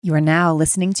You are now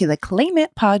listening to the Claim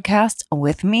It podcast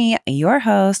with me, your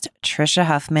host, Trisha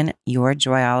Huffman, your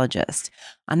joyologist.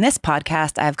 On this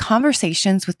podcast, I have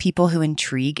conversations with people who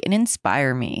intrigue and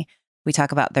inspire me. We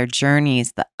talk about their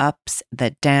journeys, the ups,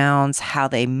 the downs, how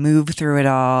they move through it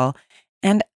all,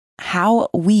 and how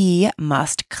we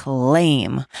must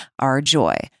claim our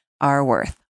joy, our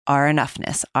worth, our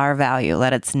enoughness, our value,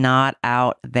 that it's not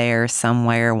out there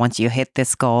somewhere. Once you hit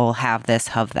this goal, have this,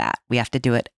 have that. We have to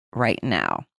do it right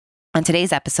now. On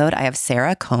today's episode, I have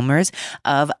Sarah Comers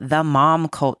of The Mom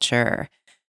Culture.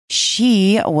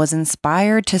 She was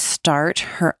inspired to start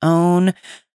her own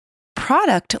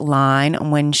product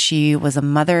line when she was a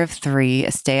mother of three,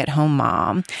 a stay-at-home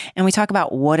mom. And we talk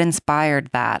about what inspired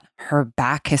that, her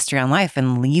back history on life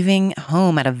and leaving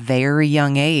home at a very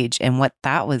young age and what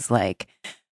that was like.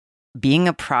 Being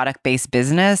a product-based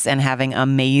business and having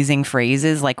amazing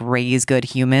phrases like raise good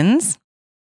humans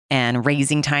and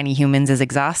raising tiny humans is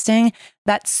exhausting,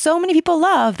 that so many people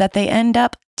love that they end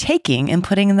up taking and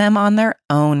putting them on their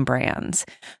own brands.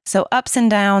 So ups and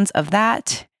downs of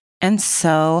that and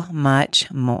so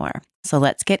much more. So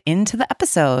let's get into the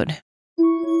episode.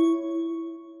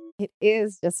 It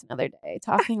is just another day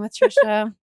talking with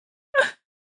Trisha.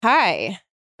 Hi.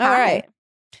 All right.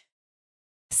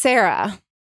 Sarah.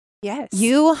 Yes.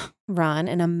 You run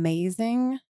an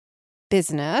amazing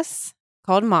business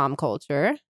called Mom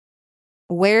Culture.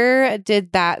 Where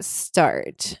did that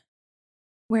start?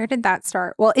 Where did that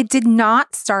start? Well, it did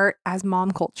not start as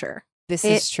Mom Culture. This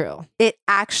is true. It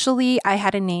actually, I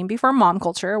had a name before Mom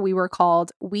Culture. We were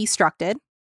called We Structed.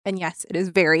 And yes, it is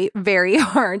very, very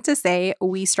hard to say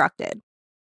We Structed.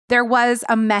 There was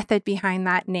a method behind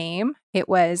that name. It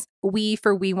was We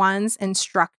for wee ones and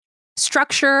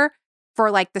structure for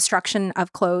like destruction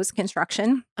of clothes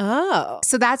construction. Oh.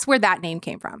 So that's where that name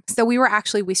came from. So we were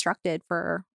actually We Structed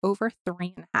for over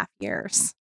 3.5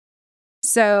 years.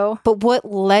 So, but what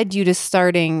led you to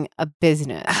starting a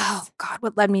business? Oh God,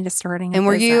 what led me to starting and a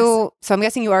were business? you, so I'm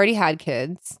guessing you already had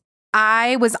kids.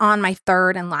 I was on my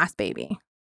third and last baby.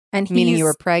 And meaning you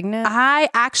were pregnant? I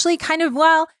actually kind of,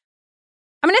 well,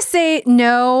 I'm going to say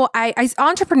no.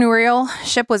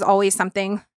 Entrepreneurship was always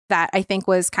something that I think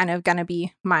was kind of going to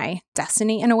be my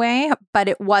destiny in a way, but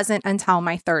it wasn't until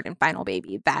my third and final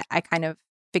baby that I kind of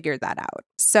figured that out.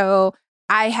 So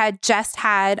I had just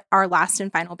had our last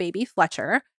and final baby,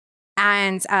 Fletcher,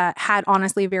 and had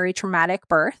honestly a very traumatic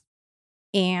birth.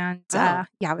 And yeah,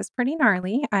 it was pretty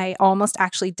gnarly. I almost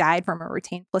actually died from a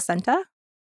retained placenta.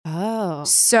 Oh.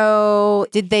 So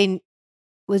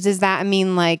does that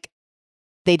mean like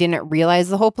they didn't realize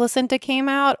the whole placenta came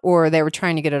out, or they were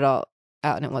trying to get it all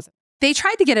out and it wasn't? They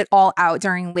tried to get it all out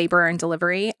during labor and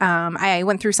delivery. I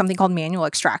went through something called manual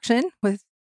extraction.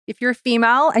 If you're a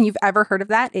female and you've ever heard of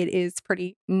that, it is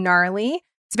pretty gnarly.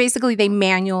 So basically, they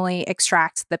manually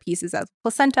extract the pieces of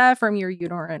placenta from your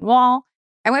uterine wall.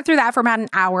 I went through that for about an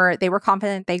hour. They were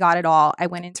confident they got it all. I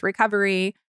went into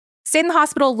recovery, stayed in the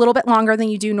hospital a little bit longer than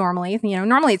you do normally. You know,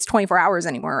 normally it's 24 hours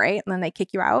anymore, right? And then they kick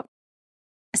you out.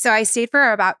 So I stayed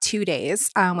for about 2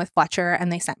 days with Fletcher,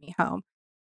 and they sent me home.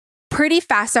 Pretty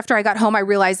fast after I got home, I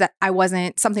realized that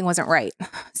something wasn't right.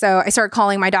 So I started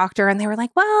calling my doctor and they were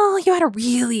like, well, you had a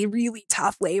really, really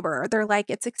tough labor. They're like,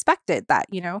 it's expected that,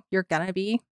 you're going to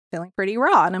be feeling pretty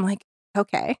raw. And I'm like,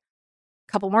 okay.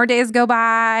 A couple more days go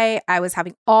by. I was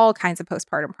having all kinds of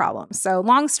postpartum problems. So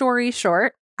long story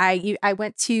short, I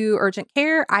went to urgent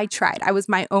care. I tried. I was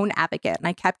my own advocate and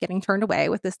I kept getting turned away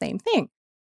with the same thing.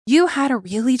 You had a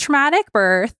really traumatic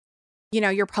birth.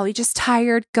 You're probably just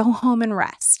tired. Go home and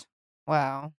rest.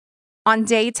 Wow. On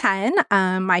day 10,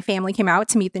 my family came out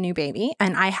to meet the new baby,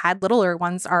 and I had littler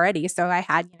ones already. So I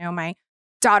had, my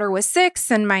daughter was 6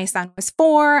 and my son was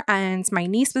 4 and my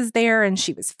niece was there and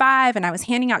she was 5 and I was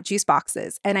handing out juice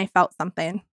boxes and I felt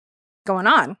something going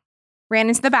on. Ran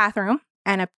into the bathroom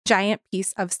and a giant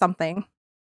piece of something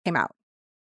came out.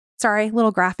 Sorry, a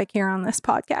little graphic here on this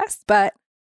podcast, but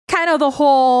kind of the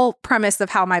whole premise of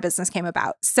how my business came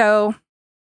about. So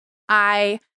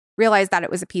I realized that it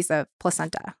was a piece of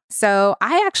placenta. So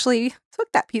I actually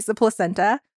took that piece of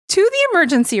placenta to the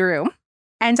emergency room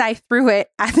and I threw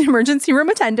it at the emergency room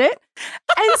attendant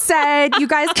and said, you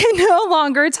guys can no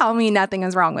longer tell me nothing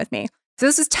is wrong with me. So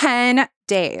this was 10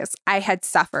 days I had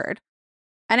suffered.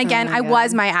 And again, I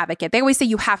was my advocate. They always say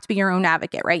you have to be your own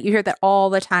advocate, right? You hear that all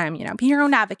the time, be your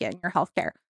own advocate in your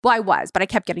healthcare. Well, I was, but I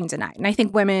kept getting denied. And I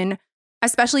think women,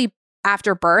 especially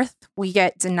after birth, we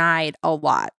get denied a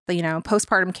lot.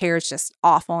 Postpartum care is just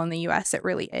awful in the US. It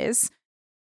really is.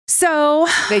 So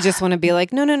they just want to be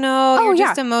like, no, you're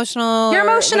just emotional. You're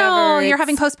emotional. You're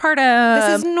having postpartum.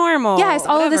 This is normal. Yes,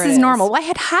 all of this is normal. Well, I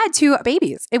had 2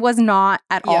 babies. It was not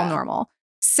at all normal.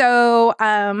 So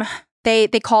they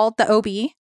called the OB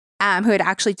who had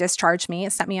actually discharged me,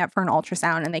 set me up for an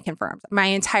ultrasound, and they confirmed my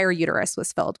entire uterus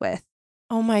was filled with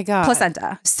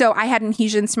placenta. So I had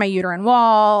adhesions to my uterine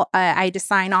wall. I had to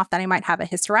sign off that I might have a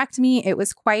hysterectomy. It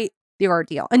was quite the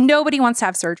ordeal. And nobody wants to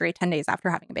have surgery 10 days after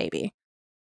having a baby.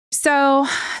 So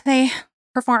they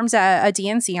performed a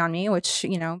DNC on me, which,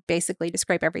 basically to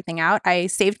scrape everything out. I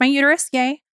saved my uterus.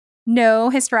 Yay.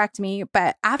 No hysterectomy.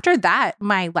 But after that,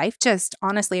 my life just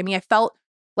honestly, I felt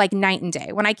like night and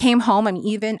day. When I came home,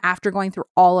 even after going through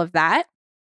all of that,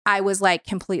 I was like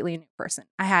completely a new person.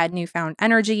 I had newfound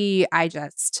energy. I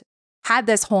just had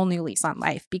this whole new lease on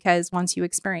life because once you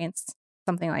experience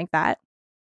something like that,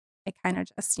 it kind of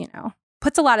just,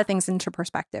 puts a lot of things into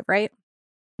perspective, right?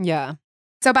 Yeah.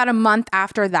 So about a month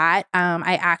after that,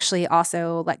 I actually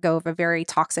also let go of a very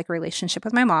toxic relationship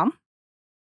with my mom.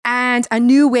 And a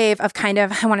new wave of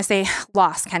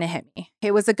loss kind of hit me.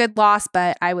 It was a good loss,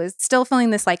 but I was still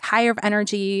feeling this like high of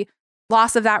energy,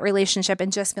 loss of that relationship,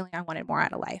 and just feeling I wanted more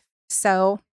out of life.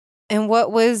 So. And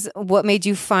what made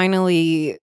you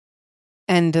finally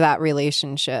end that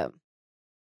relationship?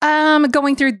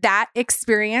 Going through that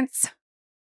experience.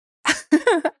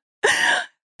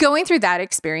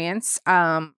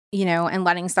 And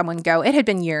letting someone go. It had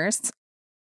been years.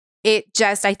 It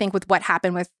just, I think with what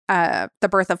happened with the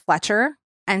birth of Fletcher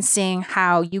and seeing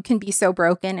how you can be so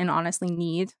broken and honestly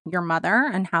need your mother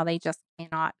and how they just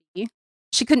cannot be.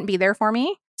 She couldn't be there for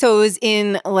me. So it was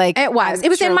in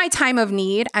in my time of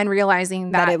need and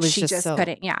realizing that it was she just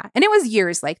couldn't. Yeah. And it was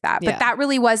years like that. But that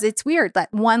really was, it's weird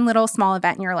that one little small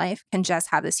event in your life can just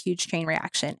have this huge chain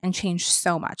reaction and change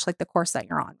so much, like the course that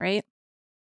you're on, right?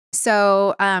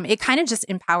 So it kind of just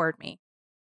empowered me.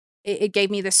 It gave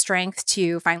me the strength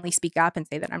to finally speak up and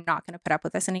say that I'm not going to put up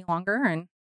with this any longer. And,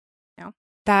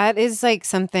 that is like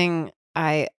something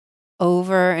I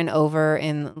over and over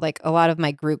in like a lot of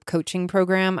my group coaching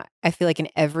program. I feel like in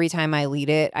every time I lead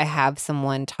it, I have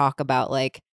someone talk about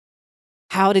like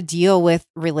how to deal with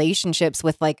relationships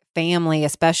with like family,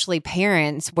 especially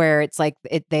parents, where it's like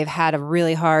they've had a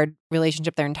really hard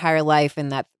relationship their entire life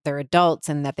and that they're adults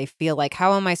and that they feel like,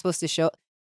 how am I supposed to show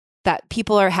that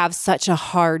people have such a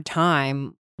hard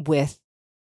time with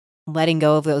letting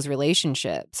go of those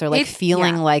relationships or like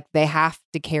feeling like they have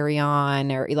to carry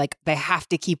on or like they have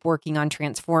to keep working on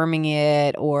transforming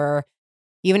it, or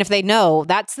even if they know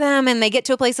that's them and they get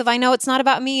to a place of I know it's not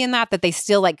about me and that they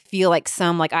still like feel like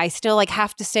I still like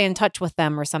have to stay in touch with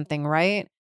them or something, right?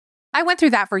 I went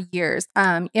through that for years.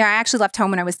 I actually left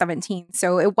home when I was 17.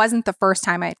 So it wasn't the first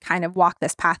time I'd kind of walked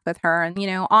this path with her and,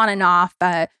 on and off.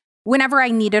 But whenever I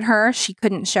needed her, she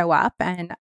couldn't show up.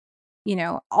 And,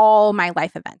 all my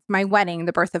life events, my wedding,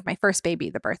 the birth of my first baby,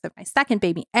 the birth of my second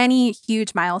baby, any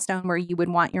huge milestone where you would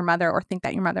want your mother or think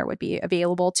that your mother would be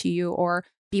available to you or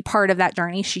be part of that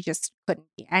journey, she just couldn't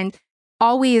be. And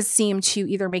always seemed to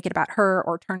either make it about her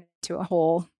or turn it into a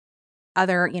whole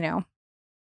other, I don't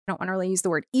want to really use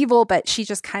the word evil, but she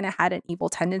just kind of had an evil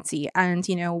tendency. And,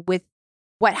 with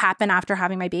what happened after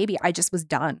having my baby, I just was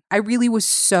done. I really was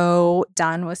so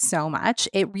done with so much.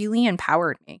 It really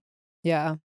empowered me.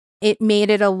 Yeah. It made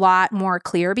it a lot more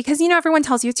clear because, everyone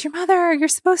tells you it's your mother. You're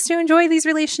supposed to enjoy these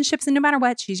relationships. And no matter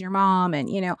what, she's your mom. And,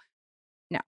 no.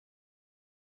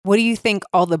 What do you think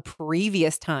all the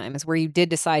previous times where you did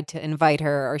decide to invite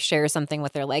her or share something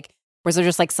with her, like, was there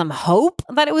just like some hope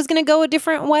that it was going to go a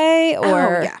different way?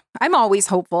 Or yeah, I'm always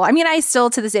hopeful. I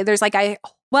still to this day, there's like, I'm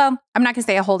not going to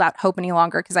say I hold out hope any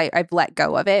longer because I've let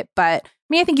go of it. But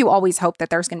I think you always hope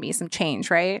that there's going to be some change,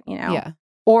 right? Yeah.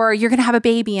 Or you're going to have a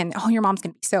baby and, your mom's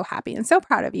going to be so happy and so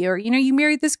proud of you. Or, you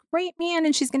married this great man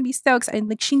and she's going to be so excited.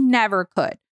 Like she never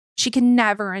could. She can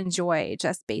never enjoy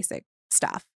just basic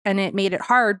stuff. And it made it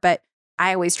hard, but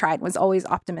I always tried and was always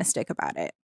optimistic about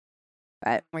it.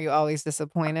 But were you always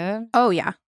disappointed? Oh,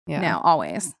 yeah. No,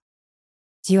 always.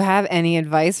 Do you have any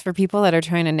advice for people that are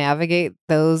trying to navigate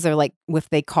those or like if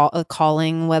they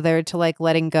calling whether to like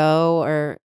letting go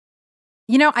or?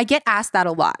 I get asked that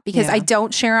a lot because I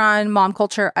don't share on Mom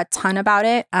Culture a ton about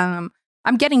it. I'm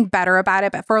getting better about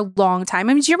it, but for a long time,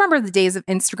 do you remember the days of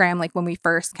Instagram, like when we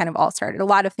first kind of all started? A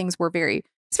lot of things were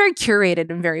it's very curated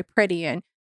and very pretty and,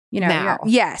 now.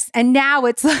 Yes. And now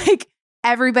it's like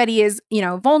everybody is,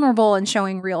 vulnerable and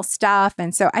showing real stuff.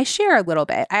 And so I share a little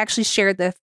bit. I actually shared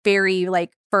the very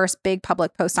first big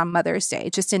public post on Mother's Day,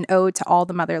 just an ode to all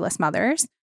the motherless mothers,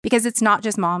 because it's not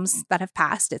just moms that have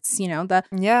passed. It's,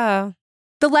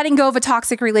 the letting go of a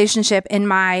toxic relationship in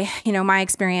my, my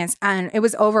experience. And it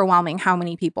was overwhelming how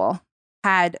many people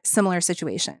had similar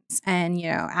situations and,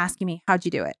 asking me, how'd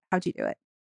you do it? How'd you do it?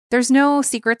 There's no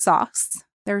secret sauce.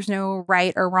 There's no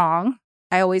right or wrong.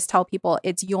 I always tell people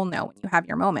you'll know when you have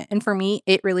your moment. And for me,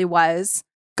 it really was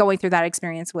going through that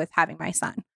experience with having my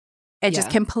son. It just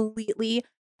completely,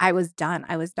 I was done.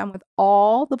 I was done with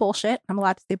all the bullshit. I'm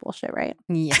allowed to say bullshit, right?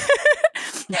 Yeah.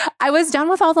 I was done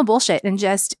with all the bullshit and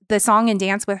just the song and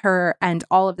dance with her and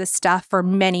all of this stuff for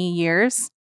many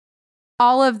years.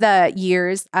 All of the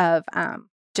years of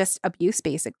just abuse,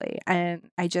 basically. And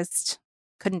I just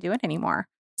couldn't do it anymore.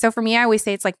 So for me, I always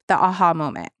say it's like the aha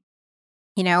moment,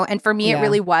 and for me, it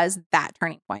really was that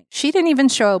turning point. She didn't even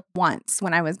show up once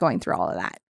when I was going through all of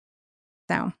that.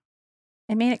 So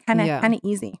it made it kind of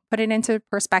easy. Put it into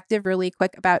perspective really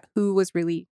quick about who was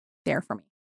really there for me.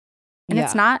 And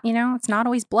it's not, it's not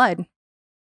always blood.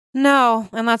 No.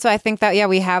 And that's why I think that,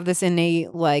 we have this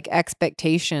innate like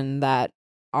expectation that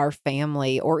our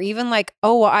family or even like,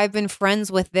 oh, I've been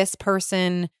friends with this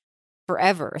person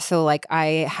forever. So like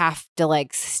I have to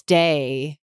like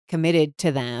stay committed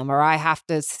to them or I have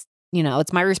to,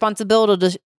 it's my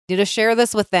responsibility to share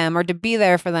this with them or to be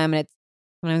there for them. And it's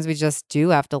sometimes we just do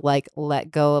have to like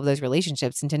let go of those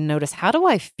relationships and to notice how do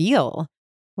I feel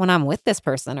when I'm with this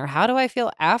person or how do I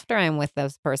feel after I'm with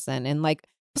this person? And like,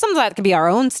 sometimes that could be our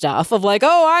own stuff of like,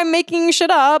 oh, I'm making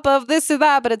shit up of this or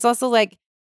that. But it's also like,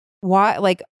 why,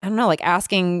 like, I don't know, like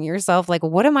asking yourself, like,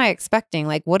 what am I expecting?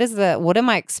 Like, what am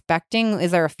I expecting?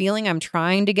 Is there a feeling I'm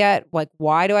trying to get? Like,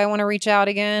 why do I want to reach out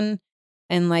again?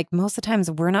 And like, most of the times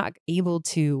we're not able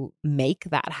to make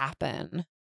that happen.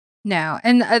 No.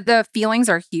 And the feelings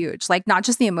are huge, like not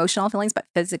just the emotional feelings, but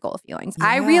physical feelings. Yeah.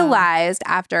 I realized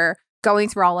after going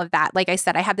through all of that, like I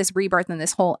said, I had this rebirth and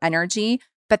this whole energy,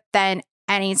 but then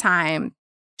anytime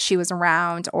she was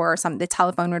around or the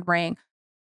telephone would ring,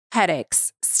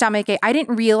 headaches, stomach ache. I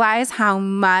didn't realize how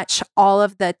much all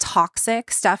of the toxic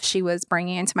stuff she was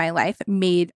bringing into my life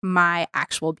made my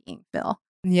actual being feel.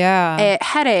 Yeah.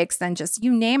 Headaches and just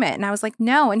you name it. And I was like,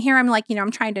 no. And here I'm like,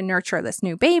 I'm trying to nurture this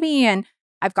new baby and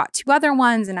I've got 2 other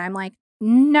ones. And I'm like,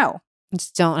 no.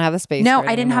 Just don't have the space. No,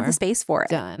 I didn't have the space for it.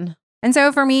 Done. And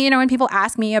so for me, when people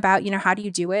ask me about, how do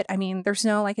you do it? I mean, there's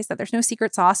no, like I said, there's no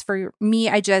secret sauce for me.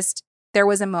 There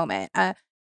was a moment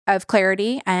of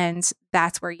clarity and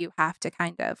that's where you have to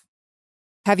kind of.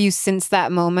 Have you since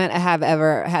that moment have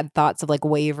ever had thoughts of like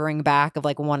wavering back of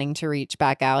like wanting to reach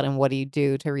back out and what do you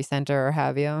do to recenter or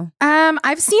have you?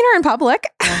 I've seen her in public.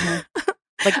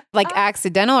 Like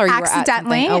accidental or you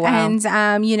accidentally. Were at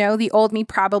and, the old me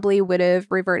probably would have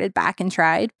reverted back and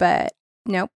tried, but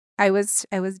nope. I was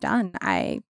done.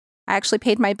 I actually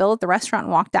paid my bill at the restaurant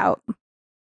and walked out.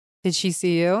 Did she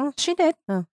see you? She did.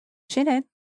 Oh. She did.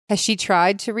 Has she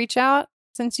tried to reach out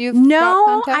since you've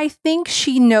No, I think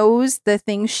she knows the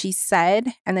things she said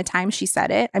and the time she said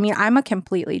it. I mean, I'm a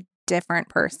completely different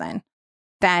person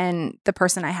than the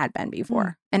person I had been before.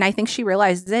 Mm. And I think she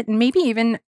realizes it and maybe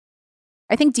even,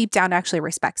 I think deep down actually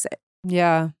respects it.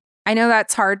 Yeah. I know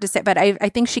that's hard to say, but I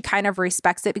think she kind of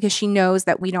respects it because she knows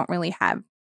that we don't really have.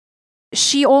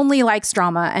 She only likes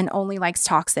drama and only likes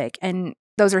toxic. And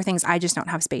those are things I just don't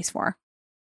have space for.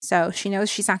 So she knows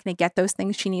she's not going to get those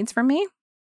things she needs from me.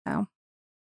 So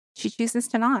she chooses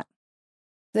to not.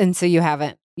 And so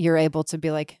you're able to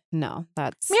be like, no,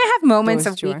 that's. I mean, I have moments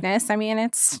of weakness. I mean,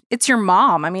 it's your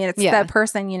mom. I mean, it's the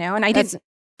person, and I didn't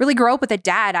really grow up with a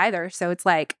dad either. So it's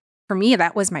like, for me,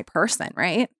 that was my person,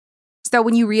 right? So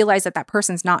when you realize that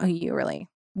person's not who you really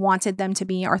wanted them to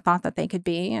be or thought that they could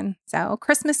be. And so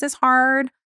Christmas is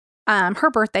hard. Her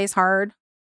birthday's hard.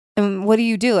 And what do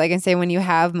you do? Like I say, when you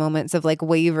have moments of like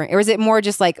wavering, or is it more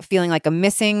just like feeling like a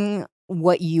missing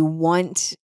what you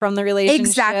want from the relationship?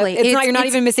 Exactly. You're not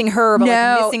even missing her, but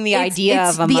like missing the idea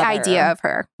of a mother. The idea of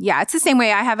her. Yeah. It's the same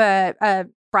way. I have a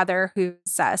brother who's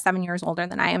 7 years older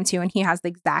than I am too. And he has the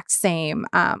exact same,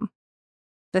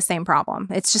 the same problem.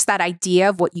 It's just that idea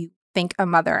of what you think a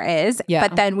mother is. Yeah.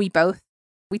 But then we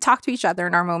talk to each other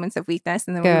in our moments of weakness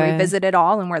and then we revisit it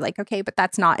all and we're like, okay, but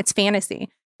it's fantasy.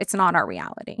 It's not our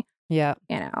reality. Yeah.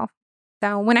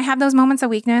 So when I have those moments of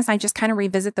weakness, I just kind of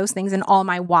revisit those things and all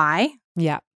my why.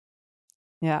 Yeah.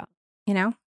 Yeah.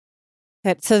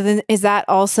 So then is that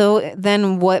also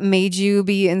then what made you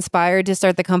be inspired to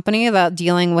start the company about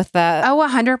dealing with that? Oh,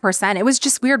 100%. It was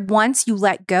just weird once you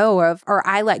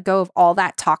I let go of all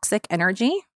that toxic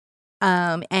energy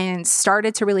and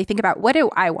started to really think about what do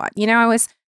I want? I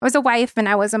was a wife and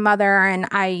I was a mother and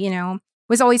I,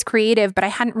 was always creative, but I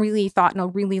hadn't really thought in a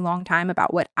really long time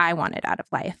about what I wanted out of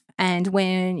life. And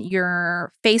when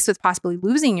you're faced with possibly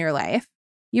losing your life,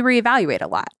 you reevaluate a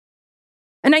lot.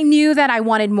 And I knew that I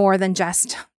wanted more than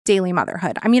just daily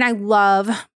motherhood. I mean,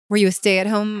 Were you a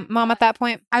stay-at-home mom at that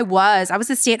point? I was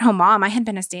a stay-at-home mom. I had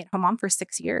been a stay-at-home mom for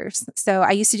 6 years. So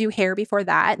I used to do hair before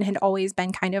that and had always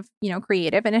been kind of,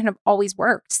 creative, and it had always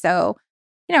worked. So,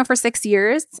 for 6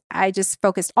 years, I just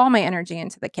focused all my energy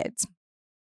into the kids.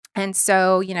 And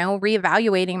so,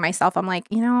 reevaluating myself, I'm like,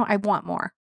 I want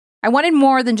more. I wanted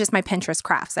more than just my Pinterest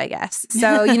crafts, I guess.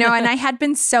 So, and I had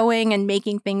been sewing and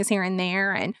making things here and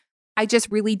there. And I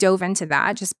just really dove into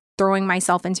that, just throwing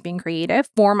myself into being creative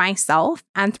for myself.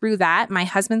 And through that, my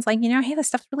husband's like, hey, this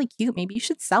stuff's really cute. Maybe you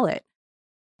should sell it.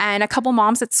 And a couple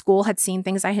moms at school had seen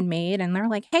things I had made, and they're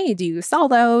like, hey, do you sell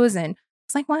those? And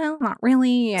it's like, well, not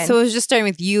really. And so it was just starting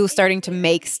with you starting to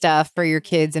make stuff for your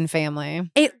kids and family.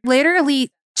 It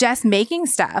literally just making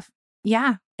stuff.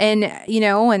 Yeah. And,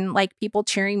 and like people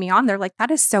cheering me on, they're like,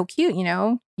 that is so cute.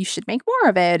 You should make more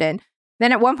of it. And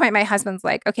then at one point, my husband's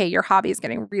like, okay, your hobby is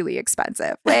getting really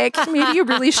expensive. Like, maybe you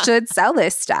really should sell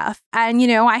this stuff. And,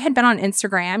 I had been on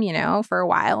Instagram, for a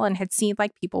while and had seen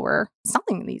like people were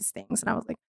selling these things. And I was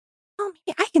like, oh,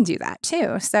 maybe I can do that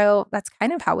too. So that's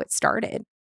kind of how it started.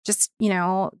 Just,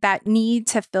 that need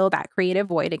to fill that creative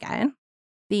void again.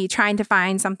 The trying to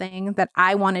find something that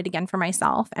I wanted again for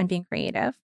myself and being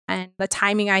creative. And the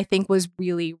timing, I think, was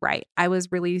really right. I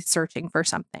was really searching for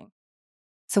something.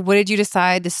 So what did you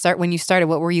decide to start when you started?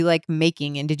 What were you like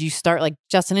making? And did you start like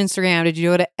just on Instagram? Did you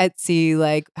go to Etsy?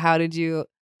 Like, how did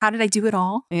I do it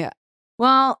all? Yeah.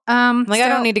 Well, I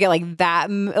don't need to get like that.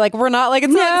 Like, we're not like,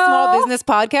 it's not like a small business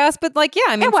podcast, but like, yeah,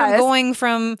 I mean, from going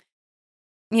from,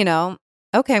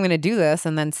 okay, I'm going to do this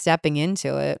and then stepping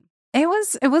into it. It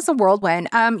was a whirlwind.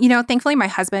 Thankfully my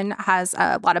husband has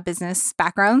a lot of business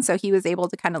background. So he was able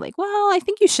to kind of like, well, I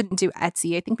think you shouldn't do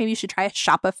Etsy. I think maybe you should try a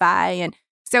Shopify. And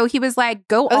so he was like,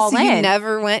 go all in. You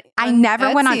never went I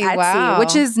never went on Etsy, wow.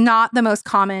 Which is not the most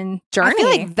common journey. I feel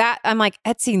like that, I'm like,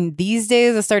 Etsy these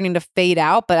days is starting to fade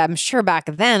out, but I'm sure back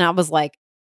then I was like,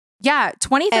 yeah,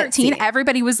 2013, Etsy.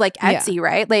 Everybody was like Etsy,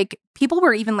 right? Like people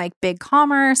were even like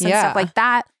BigCommerce and stuff like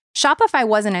that. Shopify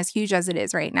wasn't as huge as it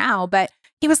is right now, but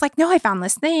he was like, no, I found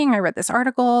this thing. I read this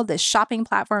article. This shopping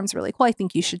platform's really cool. I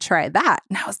think you should try that.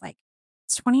 And I was like,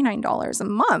 it's $29 a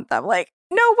month. I'm like,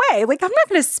 no way. Like, I'm not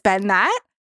going to spend that.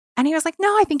 And he was like, no,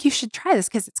 I think you should try this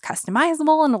because it's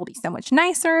customizable and it'll be so much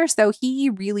nicer. So he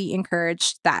really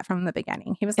encouraged that from the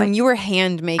beginning. He was like, and you were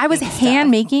hand making. I was hand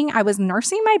making. I was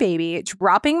nursing my baby,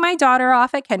 dropping my daughter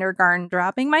off at kindergarten,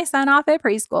 dropping my son off at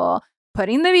preschool,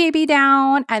 putting the baby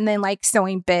down, and then like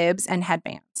sewing bibs and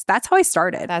headbands. That's how I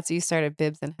started. That's how you started,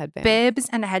 bibs and headbands. Bibs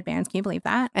and headbands. Can you believe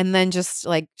that? And then just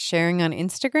like sharing on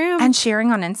Instagram? And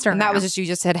sharing on Instagram. And that was just, you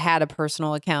just had a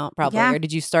personal account probably. Yeah. Or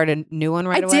did you start a new one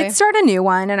right away? I did start a new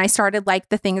one. And I started like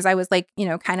the things I was like,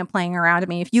 kind of playing around. I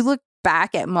mean, if you look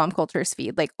back at Mom Culture's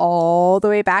feed, like all the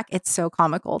way back, it's so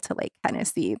comical to like kind of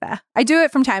see that. I do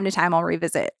it from time to time. I'll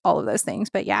revisit all of those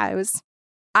things. But yeah,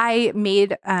 I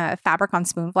made fabric on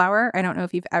Spoonflower. I don't know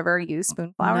if you've ever used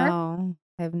Spoonflower. No,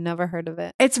 I've never heard of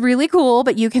it. It's really cool,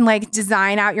 but you can like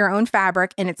design out your own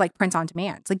fabric and it's like print on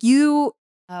demand. It's like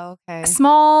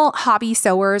small hobby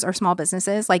sewers or small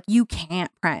businesses, like you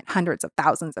can't print hundreds of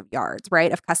thousands of yards,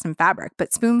 right, of custom fabric.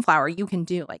 But Spoonflower, you can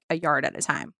do like a yard at a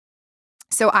time.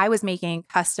 So I was making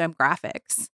custom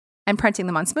graphics and printing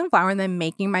them on Spoonflower and then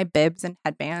making my bibs and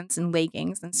headbands and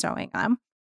leggings and sewing them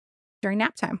during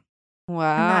nap time.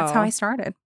 Wow. And that's how I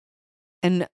started.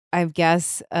 And I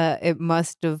guess it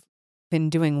must have been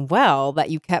doing well that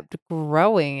you kept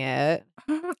growing it.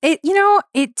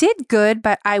 It did good,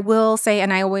 but I will say,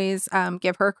 and I always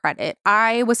give her credit,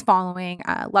 I was following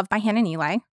Love by Hannah and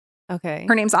Eli. Okay.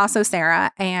 Her name's also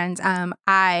Sarah. And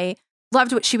I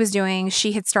loved what she was doing.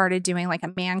 She had started doing like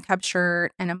a Man Cub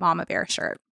shirt and a Mama Bear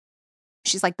shirt.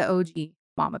 She's like the OG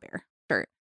Mama Bear shirt.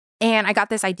 And I got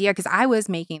this idea because I was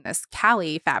making this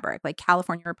Cali fabric, like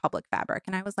California Republic fabric.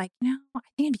 And I was like, I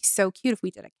think it'd be so cute if we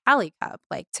did a Cali cup,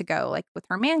 like to go like with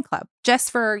her man club,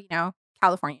 just for,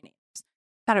 California neighbors.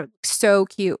 Thought it would look so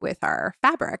cute with our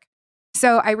fabric.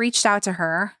 So I reached out to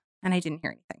her and I didn't hear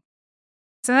anything.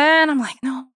 So then I'm like,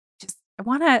 no,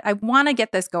 I want to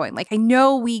get this going. Like, I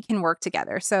know we can work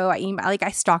together. So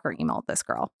I stalker emailed this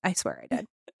girl. I swear I did.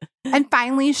 And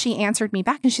finally she answered me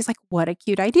back and she's like, what a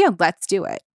cute idea. Let's do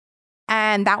it.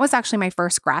 And that was actually my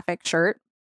first graphic shirt,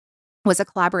 was a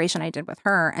collaboration I did with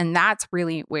her. And that's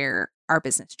really where our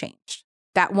business changed.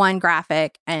 That one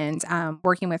graphic and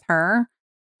working with her,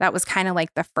 that was kind of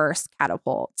like the first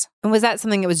catapult. And was that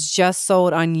something that was just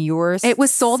sold on your site? It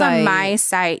was sold on my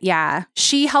site, yeah.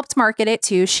 She helped market it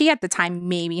too. She at the time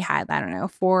maybe had, 4,000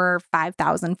 or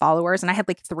 5,000 followers and I had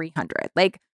like 300.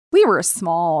 Like we were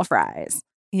small fries.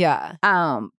 Yeah.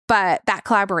 But that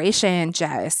collaboration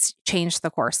just changed the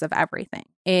course of everything.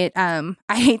 I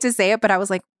hate to say it, but I was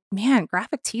like, man,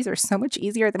 graphic tees are so much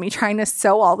easier than me trying to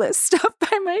sew all this stuff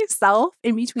by myself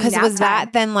in between. Because was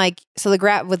that then like, so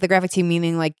with the graphic tee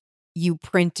meaning like you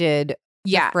printed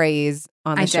the phrase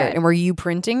on the shirt, and were you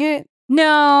printing it?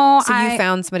 No. So you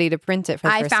found somebody to print it for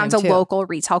the first time I found a local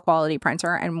retail quality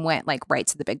printer and went like right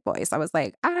to the big boys. I was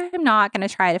like, I'm not going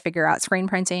to try to figure out screen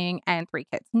printing and 3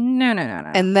 kids. No.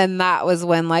 And then that was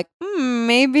when like,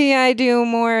 maybe I do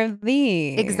more of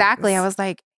these. Exactly. I was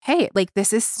like, hey, like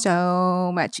this is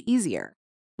so much easier.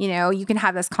 You know, you can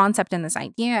have this concept and this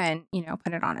idea and, you know,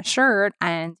 put it on a shirt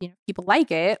and, you know, people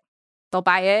like it. They'll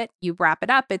buy it. You wrap it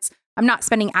up. I'm not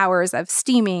spending hours of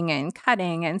steaming and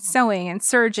cutting and sewing and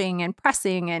serging and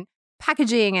pressing and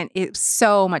packaging. And it's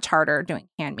so much harder doing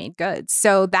handmade goods.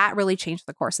 So that really changed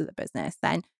the course of the business.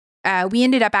 Then we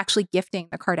ended up actually gifting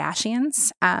the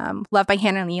Kardashians, Loved by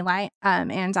Hannah and Eli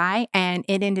and I. And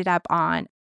it ended up on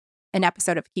an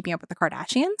episode of Keeping Up with the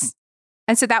Kardashians.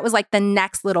 And so that was like the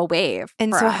next little wave.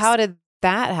 And so how did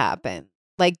that happen?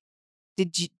 Like,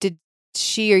 did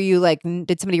she or you like,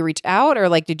 did somebody reach out or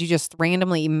like, did you just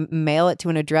randomly mail it to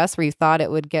an address where you thought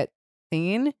it would get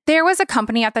seen? There was a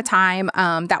company at the time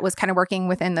that was kind of working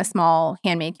within the small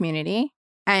handmade community,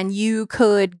 and you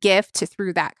could gift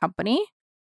through that company.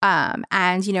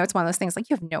 And you know, it's one of those things like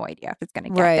you have no idea if it's going to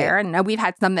get there. And we've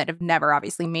had some that have never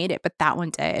obviously made it, but that one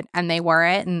did, and they wore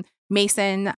it. And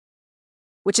Mason,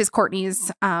 which is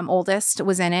Courtney's oldest,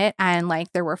 was in it. And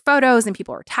like there were photos and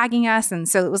people were tagging us. And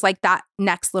so it was like that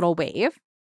next little wave.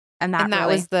 And that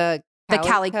really, was the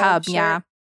Cali Cub. Shirt? Yeah.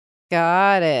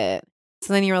 Got it.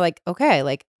 So then you were like, okay,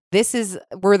 like was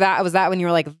that when you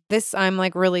were like, I'm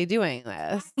like really doing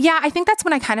this? Yeah. I think that's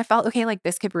when I kind of felt, okay, like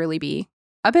this could really be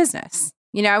a business.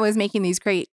 You know, I was making these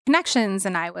great connections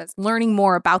and I was learning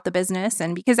more about the business.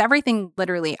 And because everything,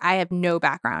 literally, I have no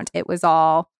background. It was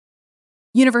all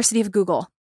University of Google.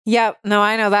 Yep. No,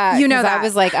 I know that. You know that. I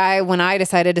was like, when I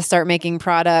decided to start making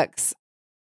products,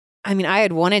 I mean, I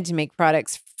had wanted to make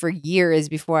products for years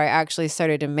before I actually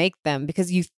started to make them because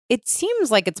it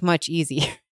seems like it's much easier.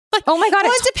 Like, oh my God.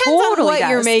 Well, it depends on what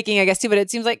you're making, I guess, too. But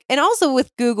it seems like, and also with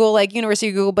Google, like University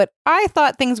of Google, but I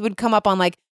thought things would come up on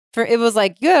like, it was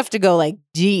like, you have to go like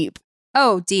deep.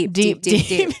 Oh, deep.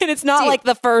 And it's not like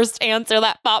the first answer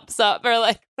that pops up or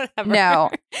like whatever. No.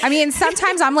 I mean,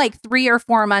 sometimes I'm like 3 or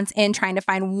 4 months in trying to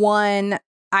find one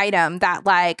item that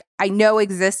like I know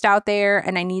exists out there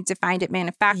and I need to find it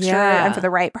manufactured and for the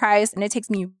right price. And it takes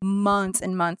me months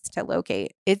and months to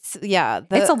locate. It's a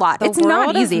lot. It's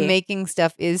not easy. Making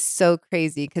stuff is so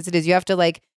crazy because it is. You have to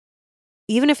like,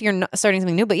 even if you're not starting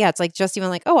something new, but yeah, it's like just even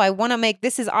like, oh, I want to make,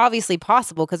 this is obviously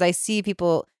possible because I see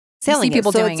people selling it.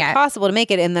 People doing it. It's possible to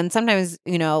make it. And then sometimes,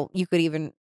 you know,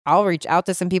 I'll reach out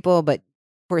to some people, but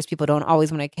of course people don't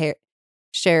always want to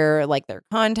share like their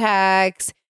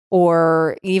contacts.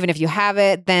 Or even if you have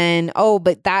it, then,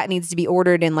 but that needs to be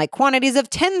ordered in like quantities of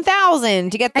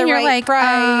 10,000 to get the right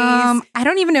price. I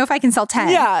don't even know if I can sell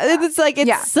 10. Yeah. It's like,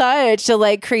 it's such a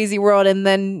like crazy world. And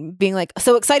then being like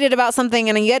so excited about something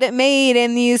and you get it made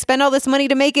and you spend all this money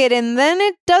to make it and then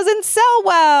it doesn't sell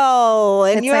well.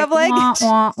 And you have like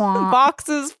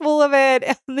boxes full of it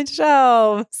on the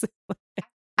shelves.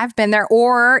 I've been there,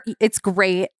 or it's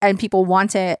great and people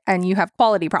want it and you have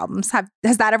quality problems.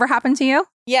 Has that ever happened to you?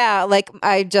 Yeah, like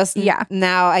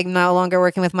now I'm no longer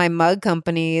working with my mug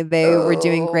company. They were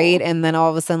doing great. And then all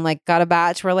of a sudden like got a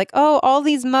batch where like, all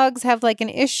these mugs have like an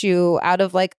issue out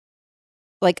of like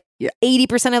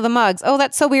 80% of the mugs. Oh,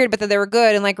 that's so weird. But then they were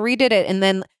good and like redid it. And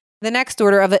then the next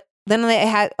order of it, then they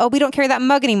had, we don't carry that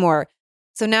mug anymore.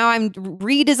 So now I'm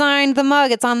redesigned the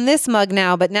mug. It's on this mug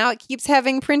now, but now it keeps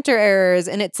having printer errors.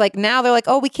 And it's like, now they're like,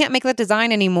 we can't make that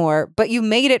design anymore, but you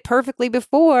made it perfectly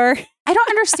before. I don't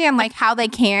understand like how they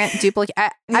can't duplicate.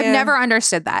 I've never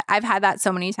understood that. I've had that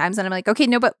so many times and I'm like, okay,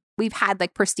 no, but we've had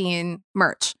like pristine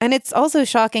merch. And it's also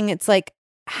shocking. It's like,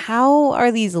 how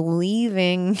are these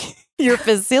leaving your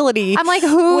facility? I'm like,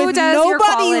 who does your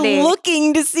quality? Nobody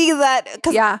looking to see that.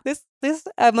 Yeah. This,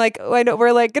 I'm like, I know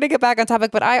we're like going to get back on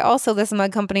topic, but this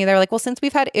mug company, they're like, well, since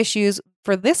we've had issues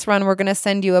for this run, we're going to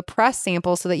send you a press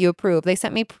sample so that you approve. They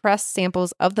sent me press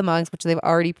samples of the mugs, which they've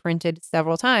already printed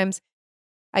several times.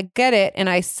 I get it. And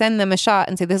I send them a shot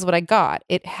and say, this is what I got.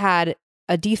 It had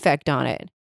a defect on it.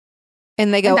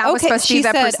 And they go, okay, she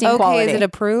said, okay, is it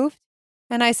approved?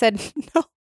 And I said, no.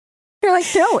 You're like,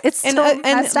 no, it's still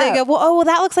and they go, well,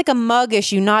 that looks like a mug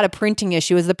issue, not a printing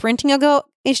issue. Is the printing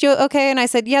issue okay? And I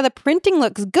said, yeah, the printing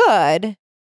looks good,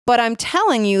 but I'm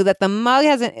telling you that the mug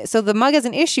has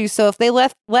an issue. So if they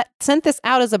sent this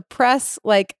out as a press,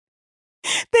 like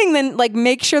thing, then like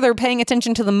make sure they're paying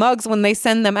attention to the mugs when they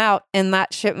send them out. And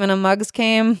that shipment of mugs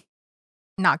came.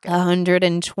 Not good.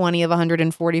 120 of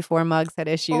 144 mugs had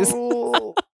issues.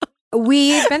 Oh.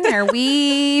 We've been there.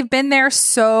 We've been there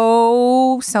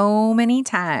so many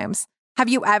times. Have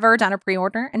you ever done a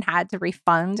pre-order and had to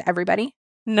refund everybody?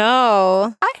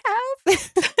 No. I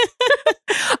have.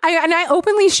 I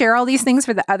openly share all these things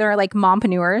for the other like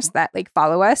mompreneurs that like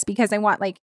follow us because I want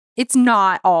like, it's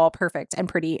not all perfect and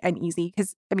pretty and easy.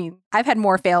 Cause I mean, I've had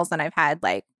more fails than I've had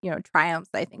like, triumphs,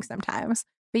 I think sometimes.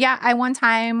 But yeah, I one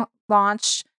time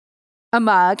launched a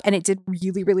mug and it did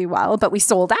really, really well, but we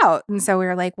sold out. And so we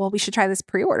were like, well, we should try this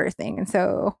pre-order thing. And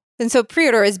so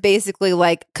pre-order is basically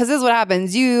like, because this is what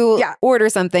happens. You order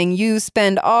something, you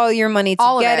spend all your money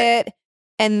to get it.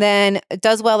 And then it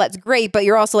does well, that's great. But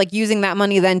you're also like using that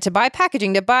money then to buy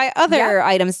packaging, to buy other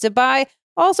items, to buy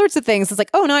all sorts of things. It's like,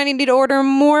 oh, no, I need to order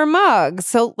more mugs.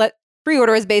 So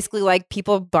pre-order is basically like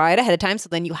people buy it ahead of time. So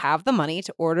then you have the money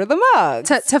to order the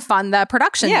mugs. To fund the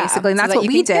production, basically. And that's what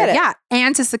we did. Yeah.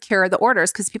 And to secure the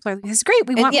orders because people are like, this is great.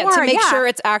 We want more. To make sure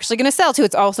it's actually going to sell too.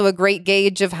 It's also a great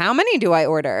gauge of how many do I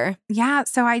order. Yeah.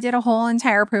 So I did a whole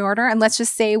entire pre-order. And let's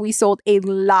just say we sold a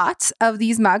lot of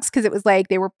these mugs because it was like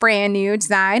they were brand new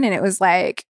design and it was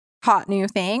like hot new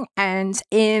thing. And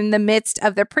in the midst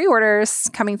of the pre-orders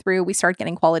coming through, we started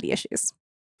getting quality issues.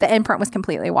 The imprint was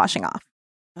completely washing off.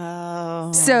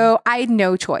 Oh. So I had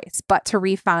no choice but to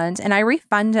refund. And I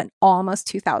refunded almost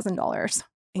 $2,000.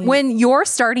 When you're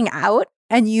starting out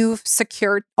and you've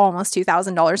secured almost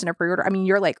 $2,000 in a pre-order, I mean,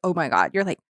 you're like, oh my God. You're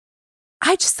like,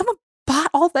 someone bought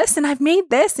all this and I've made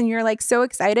this. And you're like so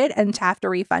excited. And to have to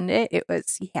refund it, it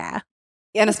was,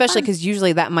 And especially because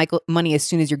usually that money, as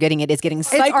soon as you're getting it, is getting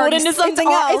cycled into something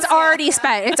else. It's already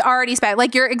spent. It's already spent.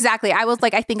 Like you're exactly. I was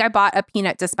like, I think I bought a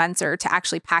peanut dispenser to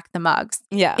actually pack the mugs.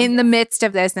 Yeah. In the midst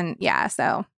of this. And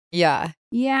so. Yeah.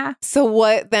 Yeah. So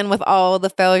what then with all the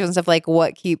failures and stuff, like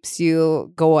what keeps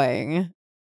you going?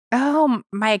 Oh,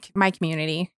 my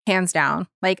community, hands down.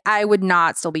 Like I would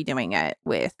not still be doing it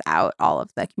without all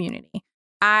of the community.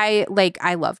 I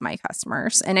love my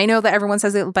customers and I know that everyone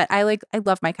says it, but I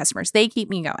love my customers. They keep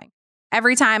me going.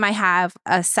 Every time I have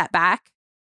a setback,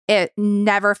 it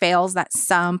never fails that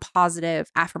some positive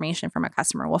affirmation from a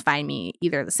customer will find me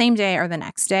either the same day or the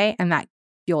next day. And that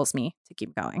fuels me to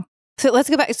keep going. So let's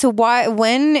go back. So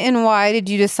when and why did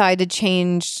you decide to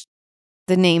change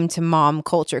the name to Mom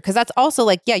Culture? Because that's also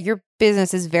like, your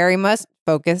business is very much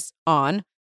focused on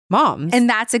moms. And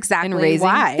that's exactly and raising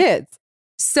why. Kids.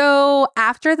 So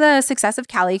after the success of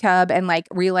Cali Cub and like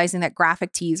realizing that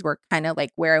graphic tees were kind of like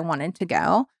where I wanted to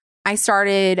go, I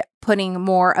started putting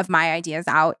more of my ideas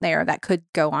out there that could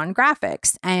go on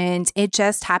graphics. And it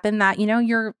just happened that,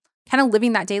 you're kind of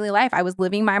living that daily life. I was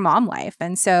living my mom life.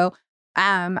 And so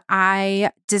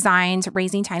I designed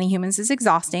Raising Tiny Humans is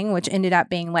Exhausting, which ended up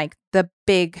being like the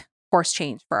big course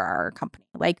change for our company.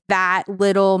 Like that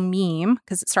little meme,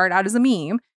 because it started out as a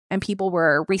meme and people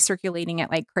were recirculating it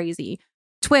like crazy.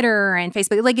 Twitter and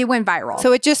Facebook, like it went viral.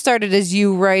 So it just started as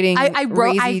you writing. I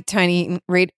wrote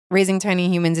Raising Tiny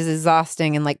Humans is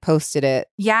Exhausting and like posted it.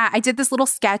 Yeah, I did this little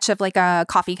sketch of like a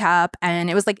coffee cup and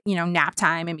it was like nap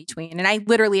time in between. And I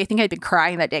think I'd been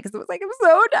crying that day because it was like I'm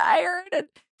so tired and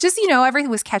just everything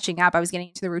was catching up. I was getting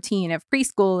into the routine of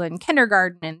preschool and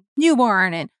kindergarten and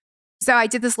newborn, and so I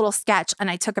did this little sketch and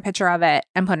I took a picture of it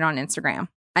and put it on Instagram,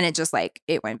 and it just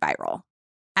it went viral.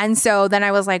 And so then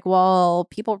I was like, well,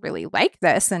 people really like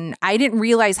this. And I didn't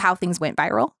realize how things went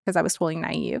viral because I was totally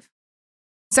naive.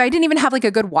 So I didn't even have like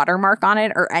a good watermark on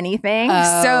it or anything.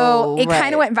 So it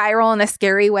kind of went viral in a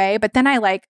scary way. But then I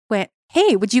went,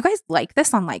 hey, would you guys like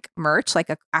this on like merch, like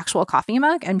an actual coffee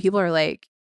mug? And people are like,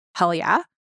 hell yeah.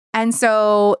 And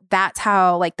so that's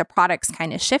how like the products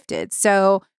kind of shifted.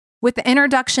 So with the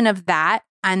introduction of that,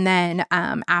 and then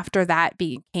after that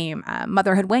became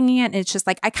Motherhood Winging It. And it's just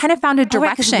like, I kind of found a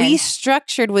direction.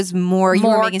 Restructured was more you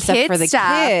were making stuff for the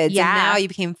kids. Yeah. And now you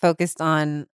became focused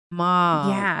on mom.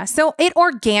 Yeah. So it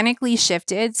organically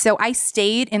shifted. So I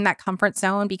stayed in that comfort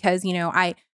zone because,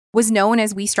 I was known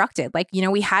as We Structed. Like,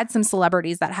 we had some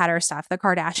celebrities that had our stuff, the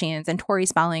Kardashians and Tori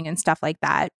Spelling and stuff like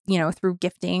that, through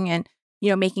gifting and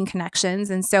making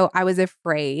connections. And so I was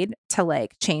afraid to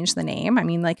change the name. I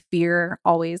mean, fear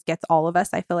always gets all of us,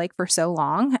 I feel like, for so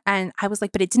long. And I was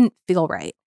like, but it didn't feel right.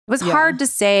 It was hard to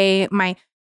say. My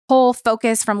whole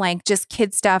focus from just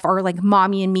kid stuff or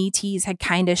mommy and me teas had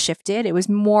kind of shifted. It was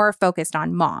more focused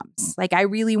on moms. I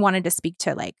really wanted to speak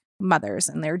to mothers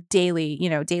and their daily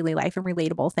life and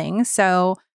relatable things.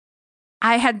 So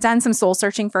I had done some soul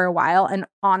searching for a while. And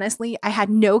honestly, I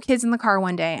had no kids in the car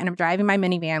one day and I'm driving my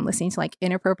minivan listening to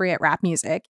inappropriate rap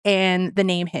music and the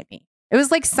name hit me. It was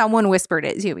like someone whispered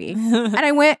it to me. And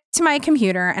I went to my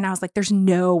computer and I was like, there's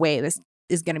no way this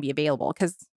is going to be available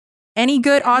because any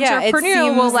good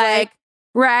entrepreneur will like,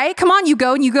 right? Come on, you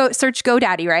go search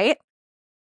GoDaddy, right?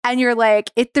 And you're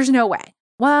like, there's no way.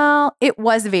 Well, it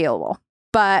was available,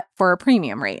 but for a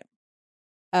premium rate.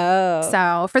 Oh.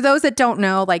 So for those that don't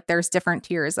know, like there's different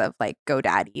tiers of like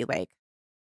GoDaddy, like.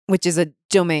 Which is a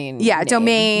domain. Yeah, name,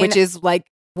 domain. Which is like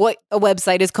what a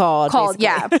website is called.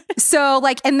 Yeah. So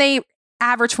like, and they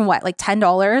average from what, like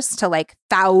 $10 to like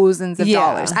thousands of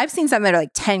dollars. I've seen some that are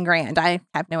like 10 grand. I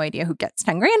have no idea who gets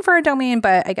 10 grand for a domain,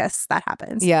 but I guess that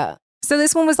happens. Yeah. So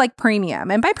this one was like premium.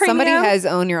 And by premium. Somebody has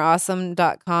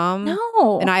ownyourawesome.com.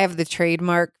 No. And I have the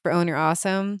trademark for Own Your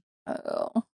Awesome.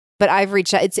 Oh. But I've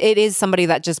reached out. It is somebody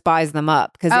that just buys them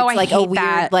up because it's like a weird,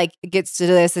 that. like it gets to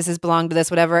this is belong to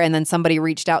this, whatever. And then somebody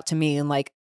reached out to me and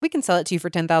like, we can sell it to you for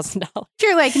 $10,000.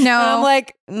 You're like, no. And I'm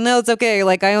like, no, it's okay.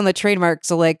 Like I own the trademark.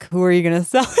 So like, who are you going to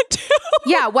sell it to?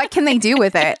 Yeah. What can they do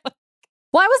with it?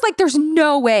 Well, I was like, there's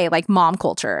no way like mom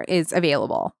culture is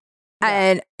available.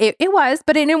 And it was,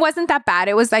 but it wasn't that bad.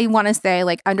 It was, I want to say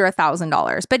like under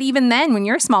 $1,000. But even then, when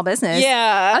you're a small business,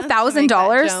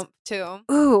 $1,000 too.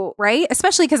 Ooh, right?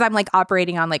 Especially because I'm like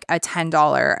operating on like a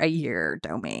 $10 a year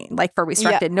domain. Like for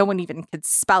Restructed, no one even could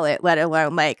spell it, let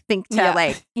alone like think to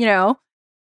like, you know.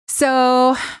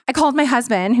 So I called my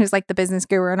husband, who's like the business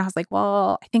guru, and I was like,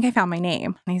 well, I think I found my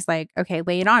name. And he's like, okay,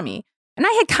 lay it on me. And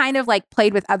I had kind of like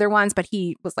played with other ones, but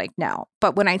he was like, no.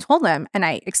 But when I told him and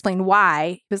I explained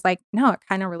why, he was like, no, it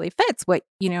kind of really fits what,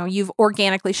 you know, you've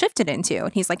organically shifted into.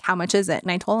 And he's like, how much is it? And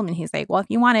I told him and he's like, well, if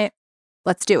you want it,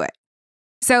 let's do it.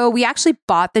 So we actually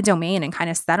bought the domain and kind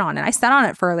of sat on it. I sat on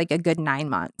it for like a good 9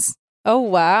 months. Oh,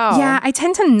 wow. Yeah, I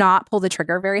tend to not pull the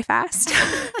trigger very fast.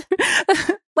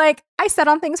 Like I sat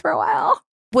on things for a while.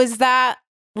 Was that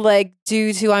like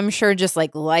due to, I'm sure, just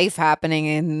like life happening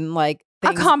and like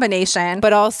things, a combination.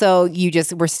 but also you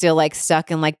just were still like stuck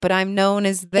in like, but I'm known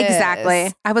as this.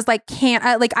 Exactly. I was like,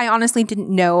 I honestly didn't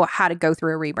know how to go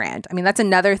through a rebrand. I mean, that's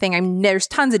another thing. There's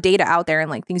tons of data out there and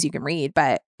like things you can read,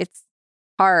 but it's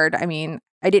hard. I mean,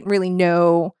 I didn't really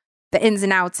know the ins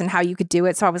and outs and how you could do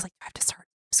it. So I was like, I have to start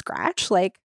from scratch.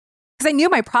 Like, because I knew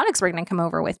my products were going to come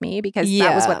over with me because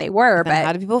that was what they were. But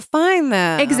how do people find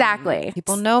them? Exactly.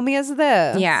 People know me as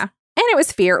this. Yeah. And it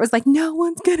was fear. It was like, no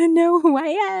one's going to know who I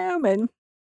am. And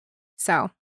so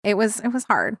it was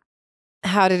hard.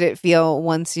 How did it feel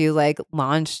once you like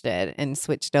launched it and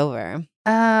switched over?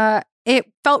 It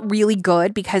felt really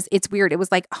good because it's weird. It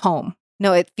was like home.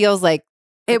 No, it feels like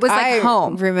it was like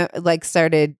home.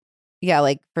 Started,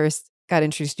 like first got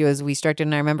introduced to you as Restructed,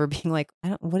 and I remember being like,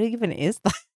 what even is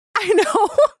that? I know.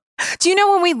 Do you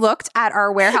know when we looked at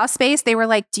our warehouse space, they were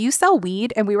like, do you sell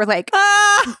weed? And we were like,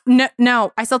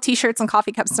 no, I sell t-shirts and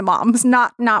coffee cups to moms,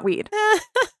 not weed.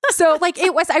 So like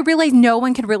I realized no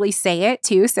one could really say it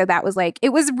too. So that was like, it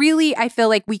was really, I feel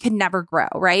like we could never grow,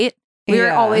 right? We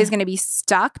were always going to be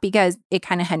stuck because it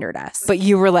kind of hindered us. But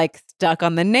you were like stuck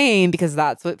on the name because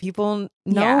that's what people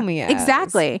know me as.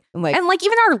 Exactly. And like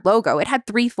even our logo, it had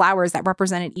 3 flowers that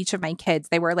represented each of my kids.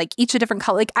 They were like each a different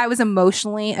color. Like I was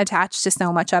emotionally attached to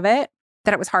so much of it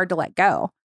that it was hard to let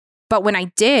go. But when I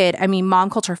did, I mean, mom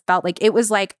culture felt like it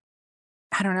was like,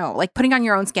 I don't know, like putting on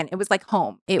your own skin. It was like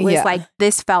home. It was like,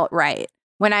 this felt right.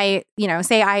 When I,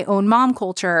 say I own mom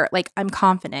culture, like I'm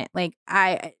confident. Like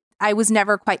I was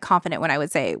never quite confident when I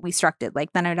would say Restructed.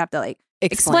 Like then I'd have to like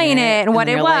explain it and what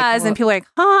it was. Like, and people are like,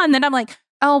 huh? And then I'm like,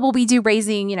 oh, well, we do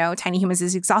raising, tiny humans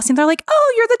is exhausting. They're like,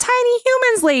 oh, you're the tiny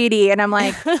humans lady. And I'm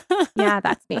like, yeah,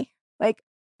 that's me. Like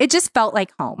it just felt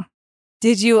like home.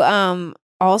 Did you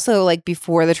also like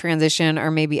before the transition or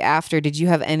maybe after, did you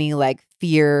have any like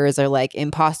fears or like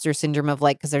imposter syndrome of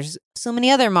like, because there's so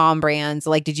many other mom brands,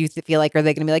 like did you feel like, are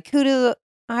they going to be like, who do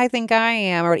I think I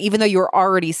am? Or even though you were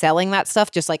already selling that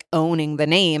stuff, just like owning the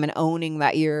name and owning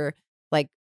that you're like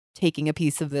taking a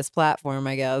piece of this platform,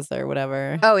 I guess, or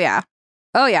whatever. Oh, yeah.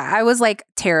 I was like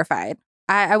terrified.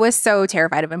 I was so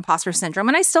terrified of imposter syndrome,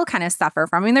 and I still kind of suffer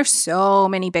from. I mean, there's so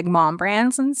many big mom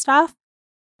brands and stuff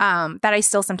that I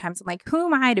still sometimes I'm like, who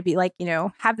am I to be like,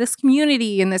 have this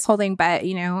community and this whole thing? But,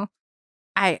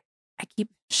 I keep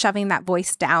shoving that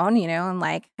voice down, and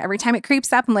like every time it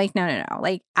creeps up, I'm like, no.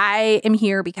 Like I am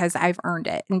here because I've earned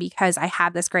it and because I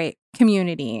have this great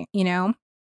community,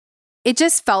 It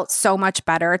just felt so much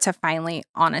better to finally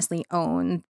honestly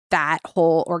own that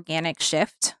whole organic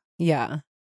shift. Yeah.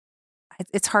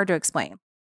 It's hard to explain.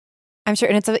 I'm sure.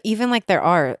 And it's even like there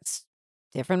are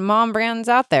different mom brands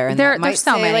out there. And there's might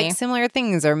so say many like similar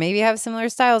things or maybe have similar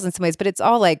styles in some ways, but it's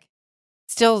all like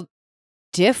still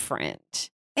different.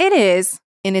 It is.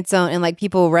 In its own, and like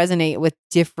people resonate with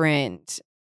different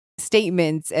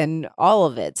statements and all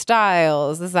of it,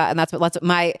 styles, this, that, and that's what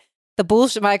the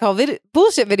bullshit, what I call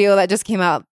bullshit video that just came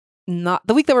out, not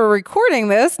the week that we're recording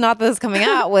this, not this coming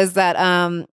out, was that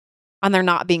on there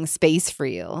not being space for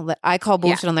you. That I call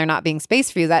bullshit on there not being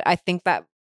space for you. That I think that,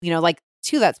 like,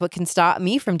 too, that's what can stop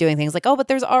me from doing things like, oh, but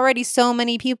there's already so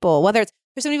many people, whether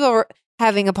there's so many people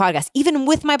having a podcast, even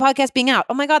with my podcast being out.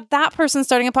 Oh my God, that person's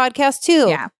starting a podcast too.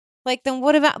 Yeah. Like, then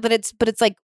what about that? It's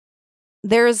like,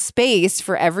 there's space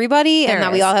for everybody, and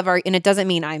that we all have and it doesn't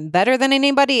mean I'm better than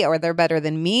anybody or they're better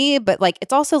than me, but like,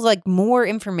 it's also like more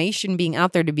information being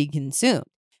out there to be consumed.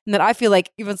 And that I feel like,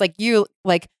 even it's like you,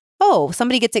 like, oh,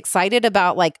 somebody gets excited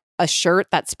about like a shirt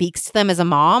that speaks to them as a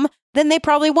mom, then they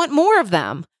probably want more of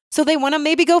them. So they want to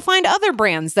maybe go find other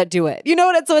brands that do it. You know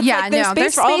what it's like? There's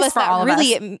space for all of us. That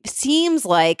really, it seems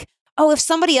like, oh, if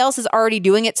somebody else is already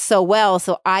doing it so well,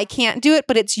 so I can't do it.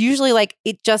 But it's usually like,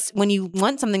 it just, when you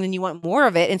want something, then you want more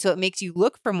of it. And so it makes you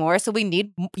look for more. So we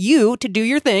need you to do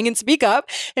your thing and speak up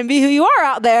and be who you are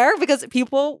out there, because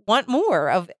people want more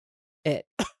of it.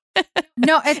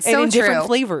 No, it's so in true. Different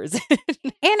flavors.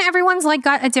 And everyone's like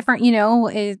got a different,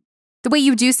 the way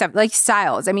you do stuff, like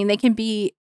styles. I mean, they can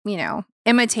be,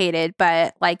 imitated,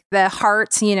 but like the heart,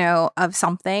 of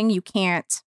something, you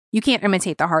can't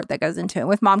imitate the heart that goes into it.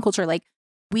 With Mom Culture, like,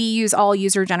 we use all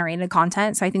user generated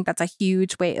content. So I think that's a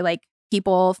huge way, like,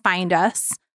 people find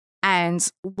us and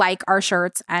like our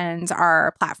shirts and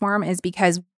our platform is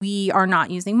because we are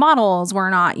not using models. We're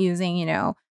not using,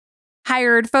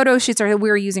 hired photo shoots, or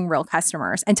we're using real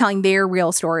customers and telling their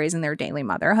real stories in their daily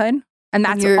motherhood. And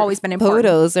that's always been important.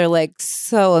 Photos are like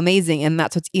so amazing. And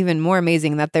that's what's even more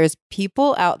amazing, that there's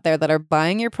people out there that are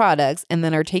buying your products and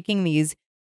then are taking these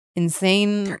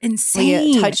insane,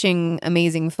 touching,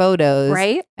 amazing photos,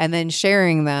 right? And then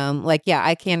sharing them. Like, yeah,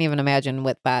 I can't even imagine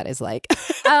what that is like.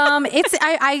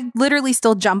 I literally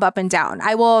still jump up and down.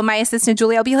 My assistant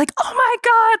Julie, I'll be like, oh my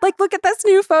God, like, look at this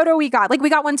new photo we got. Like, we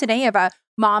got one today of a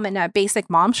mom in a basic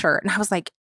mom shirt. And I was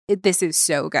like, this is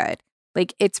so good.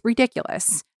 Like, it's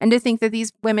ridiculous. And to think that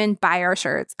these women buy our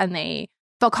shirts and they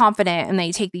feel confident and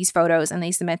they take these photos and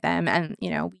they submit them and,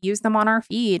 we use them on our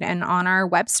feed and on our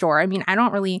web store. I mean, I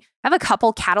don't really have a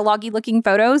couple catalog-y looking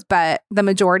photos, but the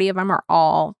majority of them are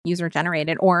all user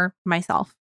generated or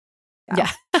myself.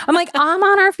 Yeah. I'm like, I'm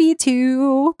on our feed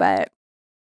too, but.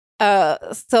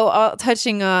 So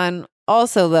touching on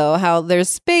also, though, how there's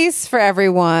space for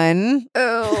everyone.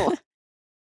 Oh.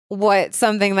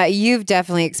 Something that you've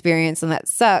definitely experienced and that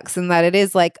sucks, and that it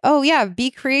is like, oh yeah, be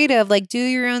creative, like do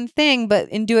your own thing,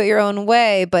 and do it your own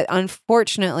way. But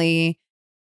unfortunately,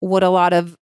 what a lot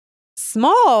of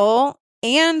small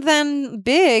and then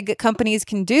big companies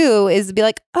can do is be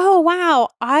like, oh wow,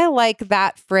 I like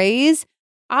that phrase,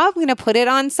 I'm going to put it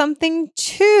on something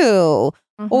too.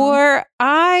 Mm-hmm. Or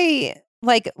I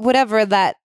like whatever,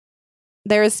 that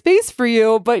there is space for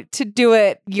you, but to do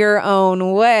it your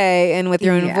own way and with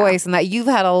your own voice. And that you've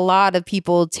had a lot of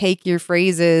people take your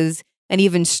phrases and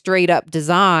even straight up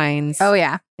designs. Oh,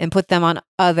 yeah. And put them on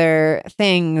other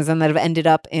things, and that have ended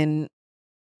up in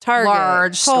Target,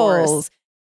 large Kohl's, stores,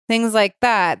 things like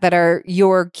that are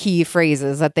your key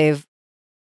phrases that they've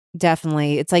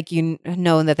definitely, it's like,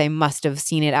 that they must have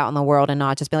seen it out in the world and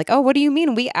not just be like, oh, what do you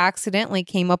mean? We accidentally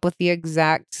came up with the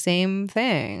exact same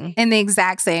thing. In the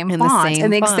exact same font,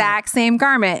 in the exact same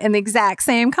garment, in the exact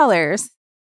same colors.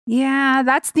 Yeah,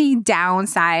 that's the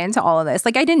downside to all of this.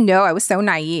 Like, I didn't know, I was so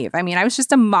naive. I mean, I was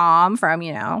just a mom from,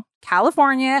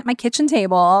 California at my kitchen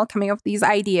table coming up with these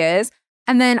ideas.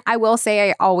 And then I will say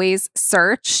I always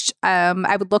searched.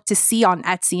 I would look to see on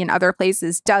Etsy and other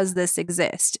places, does this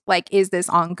exist? Like, is this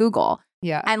on Google?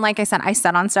 Yeah. And like I said, I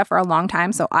set on stuff for a long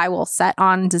time. So I will set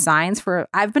on designs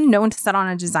I've been known to set on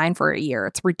a design for a year.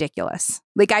 It's ridiculous.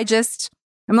 Like,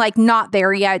 I'm like not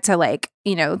there yet to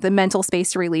the mental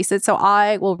space to release it. So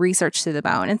I will research to the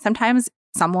bone. And sometimes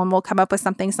someone will come up with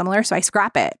something similar. So I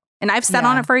scrap it. And I've set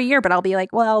on it for a year, but I'll be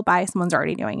like, well, bye. Someone's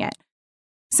already doing it.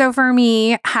 So for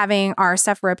me, having our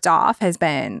stuff ripped off has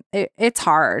been, it's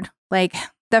hard. Like,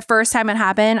 the first time it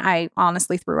happened, I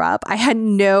honestly threw up. I had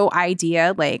no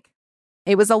idea. Like,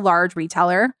 it was a large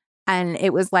retailer and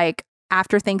it was like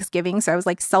after Thanksgiving. So I was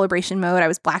like celebration mode. I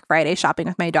was Black Friday shopping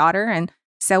with my daughter. And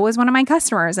so was one of my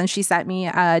customers. And she sent me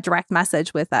a direct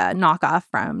message with a knockoff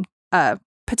from a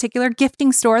particular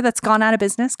gifting store that's gone out of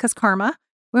business because karma.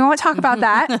 We won't talk about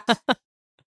that.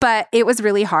 But it was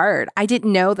really hard. I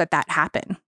didn't know that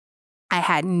happened. I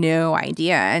had no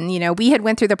idea. And, we had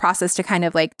went through the process to kind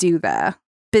of like do the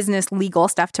business legal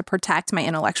stuff to protect my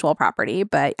intellectual property.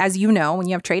 But as you know, when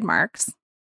you have trademarks,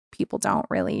 people don't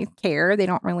really care. They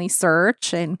don't really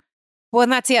search. And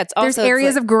that's, it's also, there's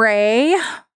areas of gray.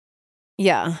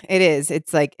 Yeah, it is.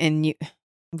 It's like, and you,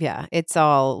 yeah, it's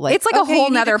all like, it's like a whole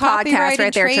nother podcast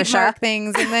right there, Trisha.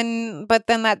 Things, and then, but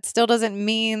then that still doesn't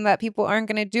mean that people aren't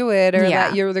going to do it, or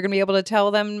that they're going to be able to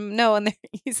tell them no, and they're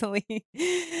easily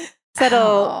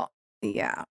settle.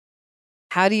 Yeah.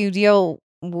 How do you deal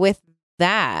with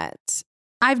that?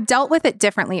 I've dealt with it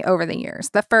differently over the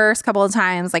years. The first couple of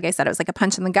times, like I said, it was like a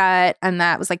punch in the gut. And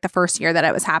that was like the first year that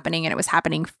it was happening, and it was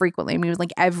happening frequently. I mean, it was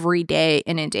like every day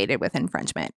inundated with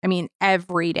infringement. I mean,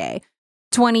 every day.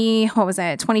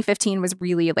 2015 was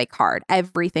really like hard.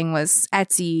 Everything was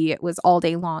Etsy. It was all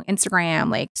day long.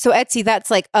 Instagram, like. So Etsy, that's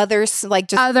like others, like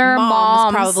just other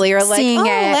moms probably are like, oh,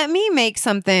 let me make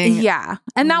something. Yeah.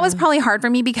 And that was probably hard for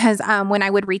me because when I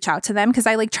would reach out to them, because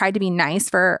I like tried to be nice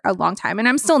for a long time, and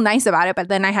I'm still nice about it, but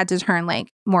then I had to turn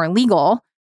like more legal.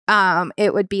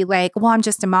 It would be like, well, I'm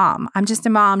just a mom. I'm just a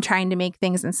mom trying to make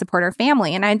things and support our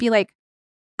family. And I'd be like,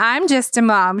 I'm just a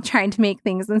mom trying to make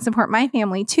things and support my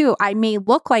family too. I may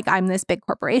look like I'm this big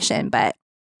corporation, but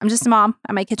I'm just a mom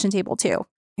at my kitchen table too,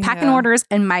 packing orders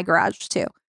in my garage too.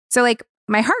 So like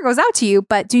my heart goes out to you,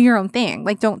 but do your own thing.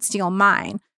 Like don't steal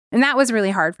mine. And that was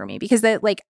really hard for me because that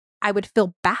like I would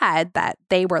feel bad that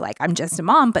they were like, I'm just a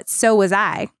mom, but so was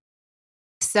I.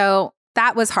 So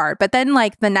that was hard. But then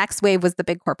like the next wave was the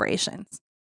big corporations.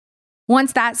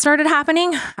 Once that started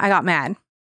happening, I got mad.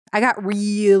 I got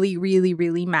really, really,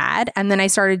 really mad. And then I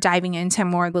started diving into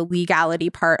more the legality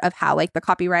part of how like the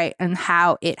copyright and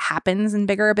how it happens in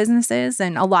bigger businesses.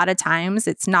 And a lot of times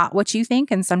it's not what you think.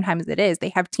 And sometimes it is. They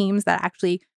have teams that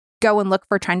actually go and look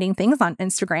for trending things on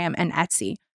Instagram and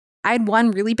Etsy. I had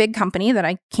one really big company that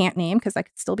I can't name because I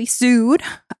could still be sued.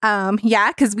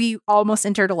 Because we almost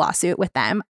entered a lawsuit with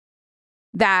them.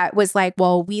 That was like,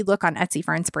 well, we look on Etsy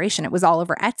for inspiration. It was all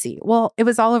over Etsy. Well, it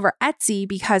was all over Etsy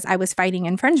because I was fighting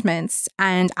infringements,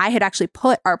 and I had actually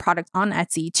put our product on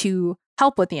Etsy to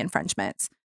help with the infringements.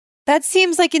 That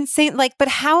seems like insane. Like, but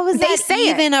how is that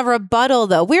even a rebuttal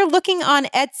though? We're looking on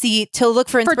Etsy to look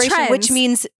for inspiration, which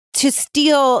means to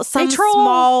steal some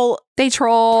small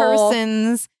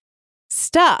person's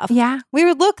stuff. Yeah. We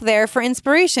would look there for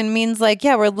inspiration means like,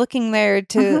 yeah, we're looking there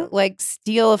to like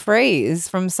steal a phrase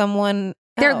from someone.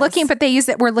 They're looking, but they use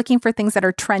it. We're looking for things that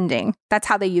are trending. That's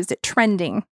how they used it.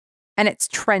 Trending. And it's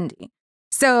trendy.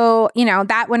 So, you know,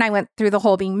 that when I went through the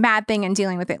whole being mad thing and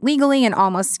dealing with it legally and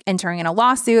almost entering in a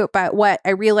lawsuit. But what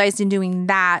I realized in doing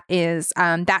that is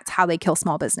that's how they kill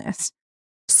small business.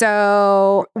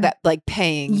 So that like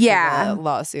paying for the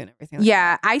lawsuit and everything.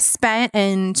 Like I spent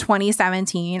in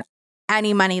 2017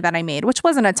 any money that I made, which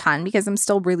wasn't a ton because I'm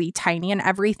still really tiny, and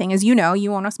everything, as you know,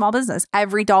 you own a small business.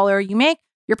 Every dollar you make,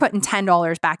 you're putting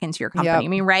 $10 back into your company. I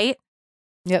mean, right?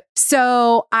 Yep.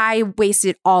 So I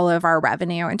wasted all of our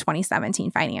revenue in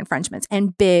 2017 fighting infringements,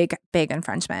 and big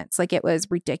infringements. Like it was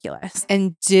ridiculous.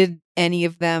 And did any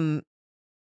of them?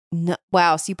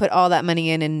 Wow. So you put all that money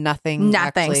in and nothing. So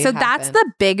happened. That's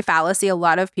the big fallacy. A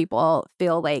lot of people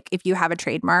feel like if you have a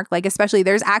trademark, like especially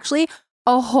there's actually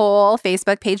a whole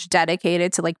Facebook page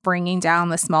dedicated to like bringing down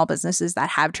the small businesses that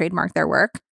have trademarked their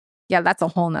work. Yeah, that's a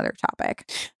whole nother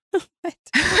topic.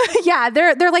 Yeah,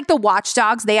 they're like the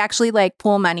watchdogs. They actually like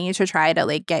pool money to try to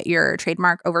like get your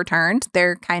trademark overturned.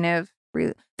 They're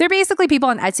they're basically people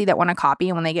on Etsy that want to copy,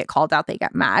 and when they get called out, they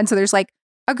get mad. So there's like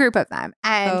a group of them,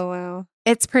 and oh wow,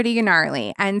 it's pretty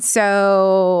gnarly. And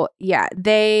so yeah,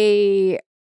 they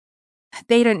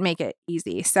didn't make it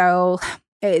easy. So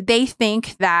they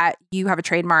think that you have a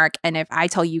trademark, and if I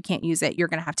tell you can't use it, you're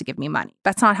going to have to give me money.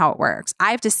 That's not how it works.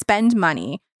 I have to spend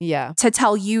money to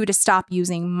tell you to stop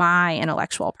using my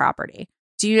intellectual property.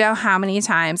 Do you know how many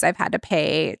times I've had to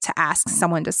pay to ask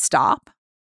someone to stop?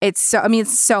 It's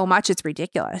so much. It's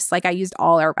ridiculous. Like I used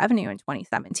all our revenue in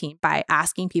 2017 by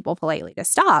asking people politely to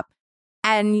stop.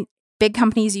 And big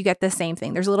companies, you get the same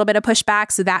thing. There's a little bit of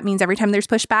pushback. So that means every time there's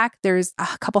pushback, there's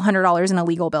a couple $100 in a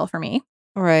legal bill for me.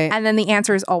 Right. And then the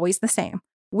answer is always the same.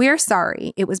 We're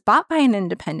sorry. It was bought by an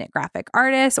independent graphic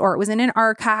artist, or it was in an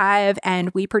archive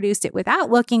and we produced it without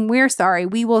looking. We're sorry.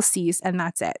 We will cease. And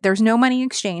that's it. There's no money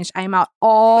exchanged. I'm out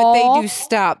all. But they do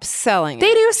stop selling it.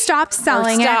 They do stop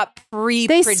selling it.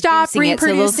 They stop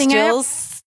reproducing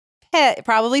it.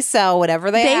 Probably sell whatever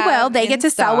they have. They will. They get to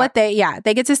sell what they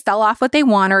get to sell off what they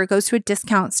want, or it goes to a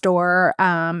discount store.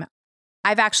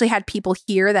 I've actually had people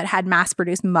here that had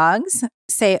mass-produced mugs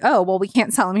say, oh, well, we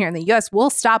can't sell them here in the U.S.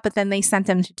 We'll stop. But then they sent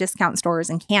them to discount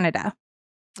stores in Canada.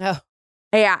 Oh.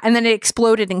 Yeah. And then it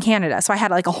exploded in Canada. So I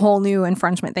had like a whole new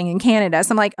infringement thing in Canada.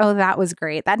 So I'm like, oh, that was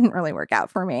great. That didn't really work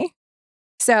out for me.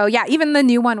 So yeah, even the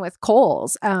new one with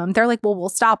Kohl's, they're like, well, we'll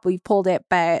stop. We've pulled it.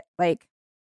 But like,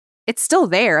 it's still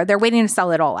there. They're waiting to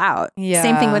sell it all out. Yeah.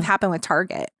 Same thing happened with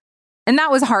Target. And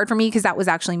that was hard for me because that was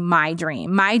actually my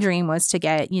dream. My dream was to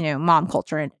get, mom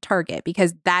culture into Target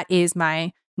because that is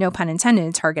my, no pun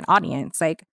intended, target audience.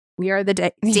 Like we are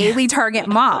the daily Target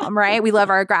mom, right? We love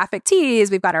our graphic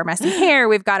tees. We've got our messy hair.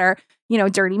 We've got our,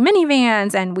 dirty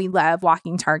minivans, and we love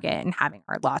walking Target and having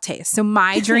our lattes. So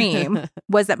my dream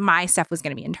was that my stuff was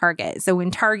going to be in Target. So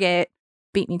when Target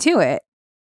beat me to it,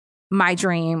 my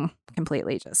dream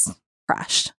completely just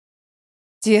crashed.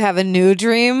 Do you have a new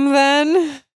dream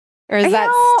then? Or is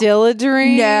that still a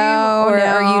dream? No. Or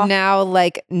are you now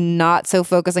like not so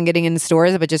focused on getting in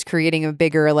stores, but just creating a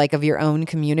bigger like of your own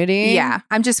community? Yeah.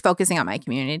 I'm just focusing on my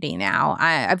community now.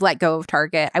 I've let go of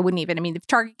Target. I wouldn't even, if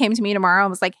Target came to me tomorrow and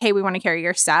was like, hey, we want to carry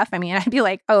your stuff. I'd be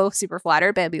like, oh, super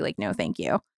flattered, but I'd be like, no, thank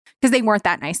you. Because they weren't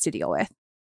that nice to deal with.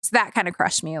 So that kind of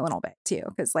crushed me a little bit too.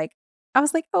 Because like, I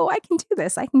was like, oh, I can do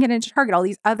this. I can get into Target. All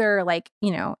these other like,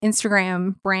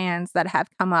 Instagram brands that have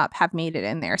come up have made it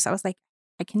in there. So I was like,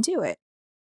 I can do it.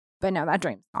 But no, that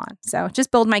dream's gone. So just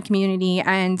build my community.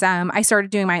 And I started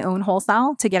doing my own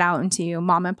wholesale to get out into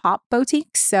mom and pop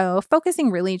boutiques. So focusing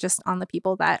really just on the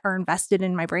people that are invested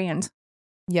in my brand.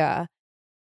 Yeah.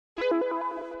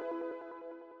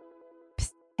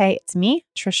 Hey, it's me,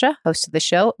 Trisha, host of the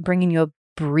show, bringing you a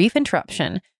brief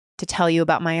interruption to tell you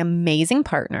about my amazing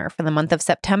partner for the month of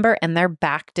September and their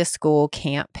back to school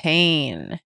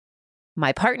campaign.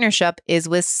 My partnership is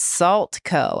with Salt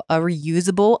Co., a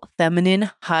reusable feminine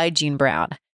hygiene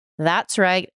brand. That's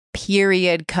right,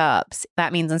 period cups.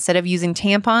 That means instead of using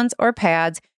tampons or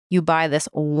pads, you buy this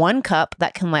one cup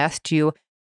that can last you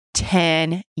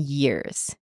 10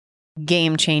 years.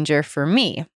 Game changer for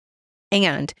me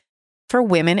and for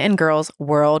women and girls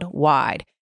worldwide.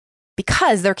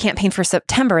 Because their campaign for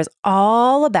September is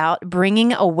all about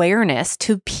bringing awareness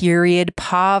to period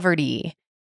poverty.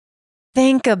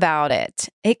 Think about it.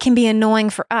 It can be annoying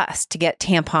for us to get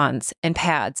tampons and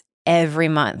pads every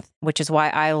month, which is why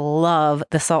I love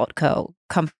the Salt Co.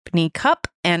 company cup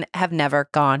and have never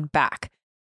gone back.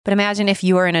 But imagine if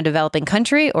you are in a developing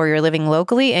country or you're living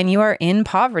locally and you are in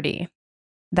poverty.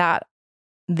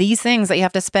 These things that you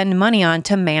have to spend money on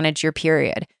to manage your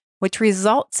period, which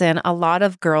results in a lot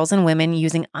of girls and women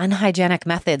using unhygienic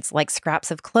methods like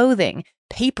scraps of clothing,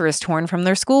 papers torn from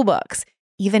their school books,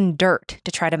 even dirt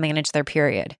to try to manage their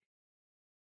period.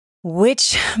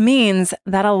 Which means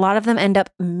that a lot of them end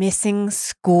up missing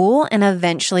school and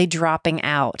eventually dropping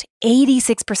out.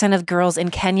 86% of girls in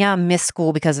Kenya miss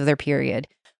school because of their period.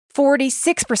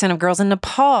 46% of girls in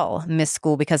Nepal miss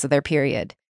school because of their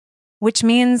period. Which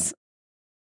means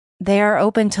they are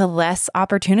open to less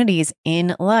opportunities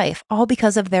in life, all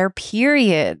because of their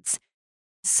periods.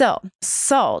 So,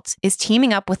 Salt is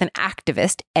teaming up with an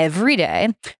activist every day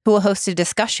who will host a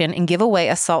discussion and give away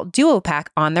a Salt Duo Pack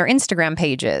on their Instagram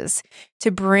pages to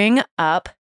bring up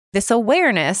this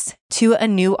awareness to a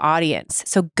new audience.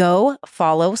 So go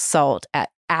follow Salt at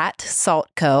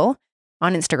 @SaltCo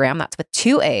on Instagram. That's with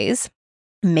 2 A's.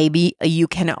 Maybe you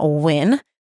can win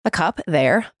a cup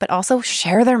there, but also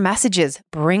share their messages,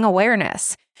 bring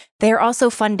awareness. They are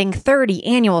also funding 30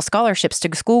 annual scholarships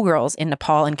to schoolgirls in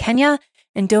Nepal and Kenya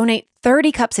and donate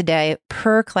 30 cups a day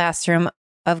per classroom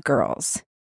of girls.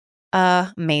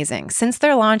 Amazing. Since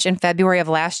their launch in February of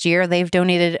last year, they've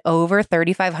donated over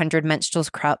 3,500 menstrual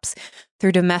cups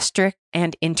through domestic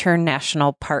and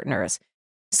international partners.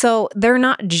 So they're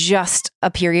not just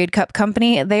a period cup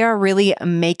company. They are really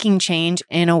making change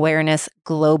in awareness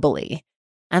globally.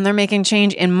 And they're making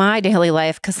change in my daily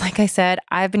life because, like I said,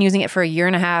 I've been using it for a year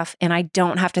and a half and I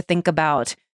don't have to think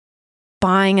about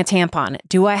buying a tampon.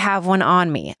 Do I have one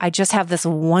on me? I just have this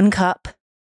one cup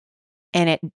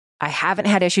and I haven't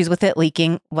had issues with it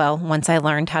leaking. Well, once I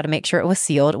learned how to make sure it was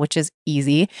sealed, which is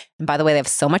easy. And by the way, they have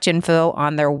so much info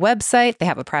on their website. They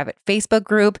have a private Facebook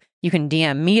group. You can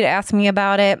DM me to ask me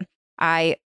about it.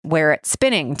 I wear it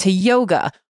spinning to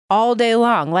yoga all day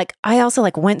long. Like I also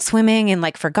went swimming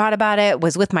and forgot about it,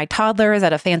 was with my toddlers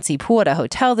at a fancy pool at a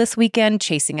hotel this weekend,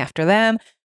 chasing after them.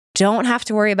 Don't have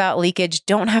to worry about leakage.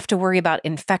 Don't have to worry about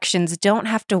infections. Don't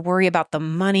have to worry about the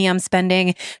money I'm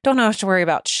spending. Don't have to worry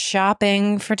about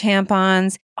shopping for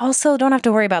tampons. Also, don't have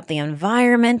to worry about the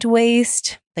environment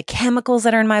waste, the chemicals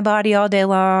that are in my body all day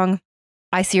long.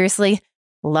 I seriously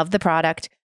love the product,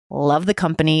 love the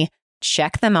company.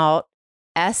 Check them out.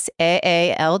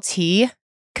 SAALTco.com.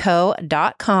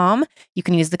 You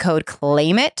can use the code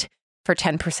CLAIMIT for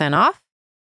 10% off.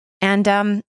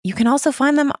 And you can also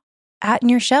find them in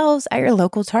your shelves at your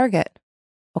local Target.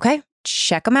 Okay,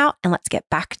 check them out and let's get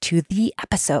back to the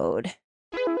episode.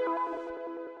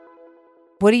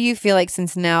 What do you feel like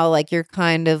since now you're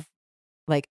kind of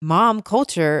mom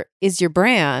culture is your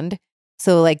brand?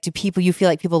 So like, you feel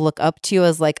like people look up to you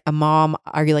as like a mom?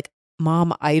 Are you like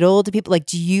mom idol to people? Like,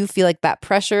 do you feel like that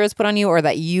pressure is put on you, or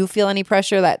that you feel any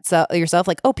pressure that's yourself?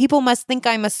 Like, oh, people must think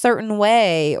I'm a certain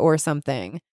way or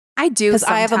something. I do Because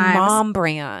I have a sometimes. mom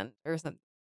brand or something.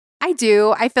 I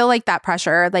do. I feel like that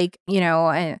pressure, like,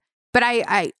 but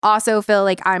I also feel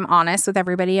like I'm honest with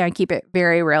everybody. I keep it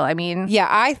very real. I mean, Yeah,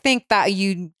 I think that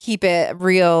you keep it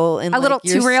real and a little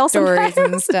your too real stories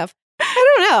sometimes. and stuff.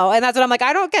 I don't know, and that's what I'm like.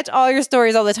 I don't catch all your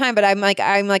stories all the time, but I'm like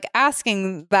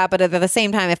asking that. But at the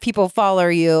same time, if people follow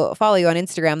you on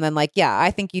Instagram, then like, yeah,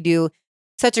 I think you do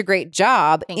such a great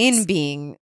job in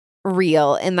being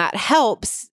real, and that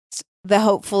helps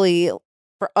hopefully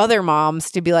for other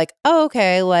moms to be like, oh,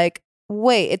 okay, like,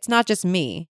 wait, it's not just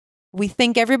me. We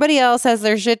think everybody else has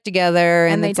their shit together,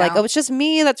 and it's like, oh, it's just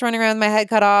me that's running around with my head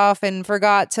cut off and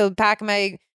forgot to pack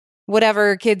my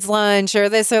whatever kid's lunch or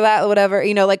this or that, whatever,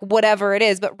 like whatever it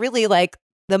is. But really, like,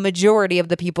 the majority of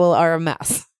the people are a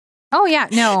mess. Oh yeah,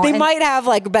 no. They might have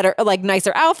like better, like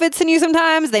nicer outfits than you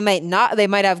sometimes. They might not. They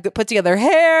might have put together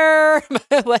hair.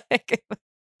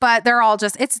 But they're all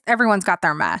everyone's got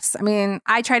their mess. I mean,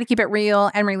 I try to keep it real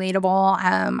and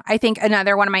relatable. I think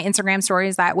another one of my Instagram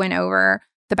stories that went over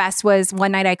the best was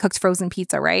one night I cooked frozen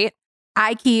pizza, right?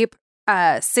 I keep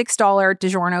 $6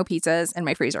 DiGiorno pizzas in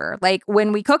my freezer. Like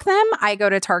when we cook them, I go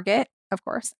to Target, of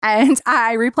course, and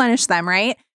I replenish them,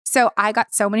 right? So I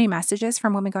got so many messages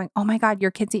from women going, oh my God, your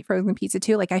kids eat frozen pizza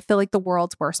too. Like I feel like the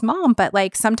world's worst mom, but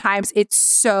like sometimes it's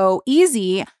so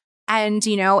easy. And,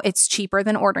 it's cheaper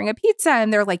than ordering a pizza.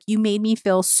 And they're like, you made me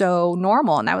feel so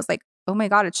normal. And I was like, oh my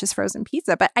God, it's just frozen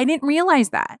pizza. But I didn't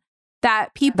realize that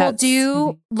people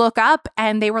do look up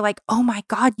and they were like, oh my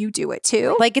God, you do it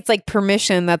too. Like it's like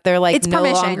permission that they're like, it's no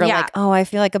permission, longer like, oh, I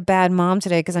feel like a bad mom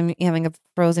today because I'm having a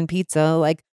frozen pizza.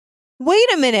 Like,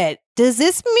 wait a minute. Does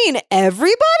this mean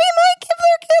everybody might give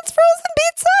their kids frozen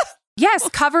pizza? Yes,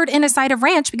 covered in a side of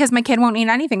ranch because my kid won't eat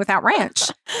anything without ranch.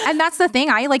 And that's the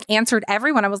thing. I like answered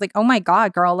everyone. I was like, oh my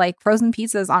God, girl, like frozen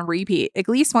pizzas on repeat at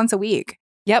least once a week.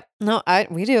 Yep. No,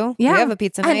 we do. Yeah. We have a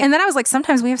pizza night. And then I was like,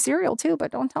 sometimes we have cereal too,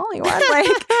 but don't tell anyone. Like,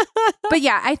 but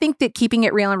yeah, I think that keeping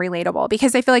it real and relatable,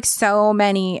 because I feel like so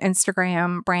many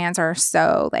Instagram brands are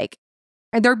so like,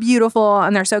 they're beautiful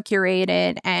and they're so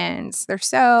curated and they're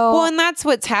so well, and that's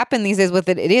what's happened these days with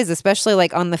it. It is, especially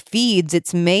like on the feeds,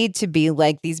 it's made to be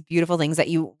like these beautiful things that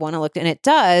you want to look at, and it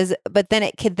does, but then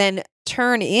it could then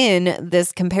turn in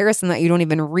this comparison that you don't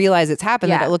even realize it's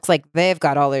happened. That it looks like they've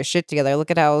got all their shit together. Look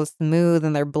at how smooth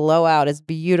and their blowout is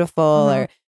beautiful or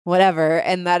whatever.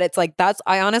 And that it's like,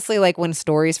 I honestly, like when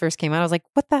stories first came out, I was like,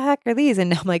 what the heck are these?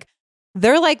 And now I'm like,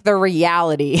 they're like the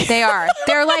reality. They are.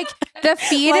 They're like the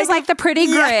feed is like the pretty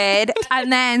grid,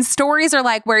 and then stories are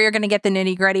like where you're going to get the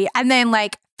nitty gritty, and then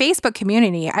like Facebook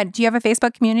community. Do you have a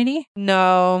Facebook community?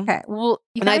 No. Okay. Well,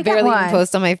 and I barely even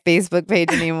post on my Facebook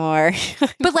page anymore.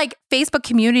 But like Facebook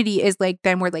community is like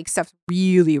then where like stuff's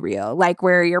really real, like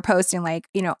where you're posting like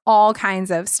all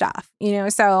kinds of stuff.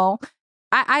 So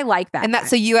I like that. And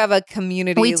so you have a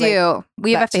community. We do.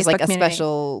 We have a Facebook like community. A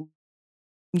special.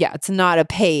 Yeah, it's not a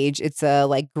page. It's a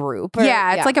like group.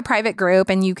 It's like a private group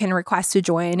and you can request to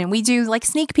join. And we do like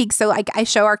sneak peeks. So like I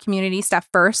show our community stuff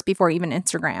first before even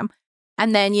Instagram.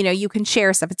 And then, you can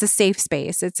share stuff. It's a safe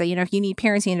space. It's if you need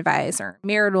parenting advice or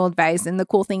marital advice. And the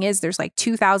cool thing is there's like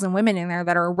 2,000 women in there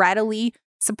that are readily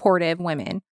supportive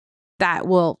women that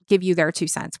will give you their 2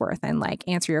 cents worth and like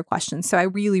answer your questions. So I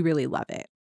really, really love it.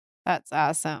 That's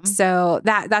awesome. So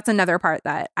that's another part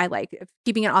that I like.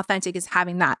 Keeping it authentic is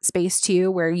having that space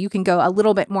too, where you can go a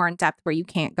little bit more in depth where you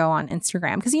can't go on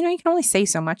Instagram. Because, you can only say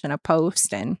so much in a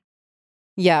post. And,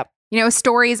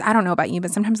 stories, I don't know about you,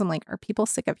 but sometimes I'm like, are people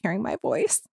sick of hearing my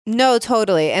voice? No,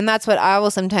 totally. And that's what I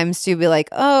will sometimes do, be like,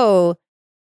 oh,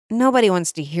 nobody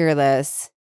wants to hear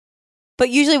this. But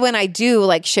usually when I do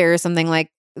like share something like,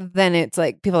 then it's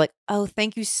like people are like, oh,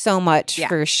 thank you so much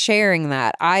for sharing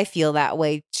that. I feel that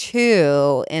way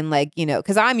too. And like,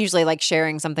 because I'm usually like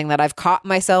sharing something that I've caught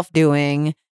myself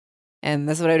doing. And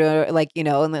this is what I do. Like,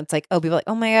 and it's like, oh, people are like,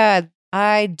 oh my God,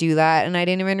 I do that. And I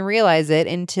didn't even realize it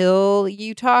until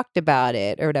you talked about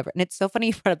it or whatever. And it's so funny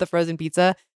you brought up the frozen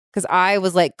pizza because I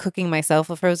was like cooking myself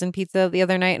a frozen pizza the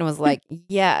other night and was like,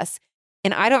 yes.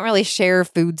 And I don't really share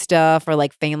food stuff or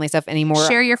like family stuff anymore.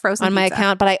 Share your frozen on my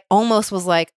account, but I almost was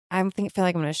like, feel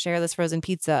like I'm going to share this frozen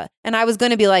pizza, and I was going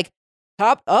to be like,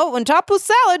 top with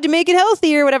salad to make it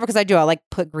healthier, or whatever. Because I like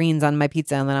put greens on my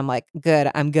pizza, and then I'm like, good,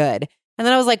 I'm good. And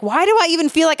then I was like, why do I even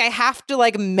feel like I have to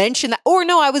like mention that? Or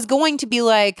no, I was going to be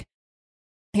like,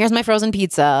 here's my frozen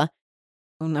pizza,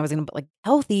 and I was going to put like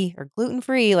healthy or gluten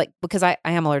free, like because I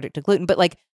am allergic to gluten, but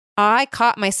like I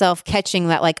caught myself catching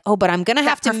that like, oh, but I'm going to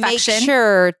have to make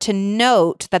sure to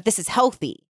note that this is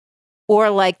healthy or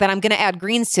like that I'm going to add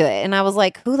greens to it. And I was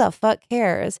like, who the fuck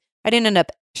cares? I didn't end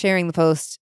up sharing the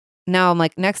post. Now I'm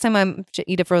like, next time I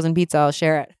eat a frozen pizza, I'll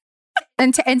share it.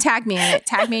 And tag me in it.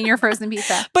 Tag me in your frozen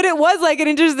pizza. But it was like an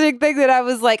interesting thing that I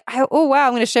was like, oh, wow,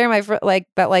 I'm going to share my,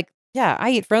 yeah,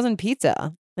 I eat frozen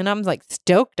pizza. And I'm like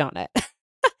stoked on it.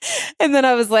 And then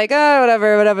I was like, oh,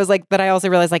 whatever. But I was like, but I also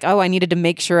realized like, oh, I needed to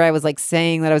make sure I was like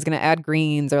saying that I was going to add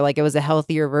greens or like it was a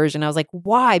healthier version. I was like,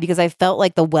 why? Because I felt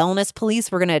like the wellness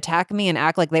police were going to attack me and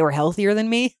act like they were healthier than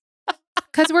me.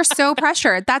 Because we're so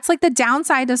pressured. That's like the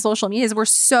downside to social media is we're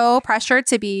so pressured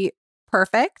to be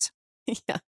perfect.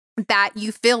 Yeah. That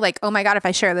you feel like, oh my God, if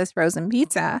I share this frozen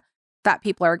pizza, that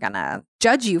people are gonna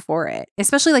judge you for it,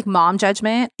 especially like mom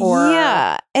judgment or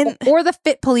or the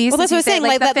fit police. Well, that's what I'm saying.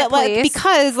 Like that,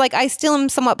 because like I still am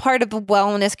somewhat part of the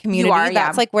wellness community.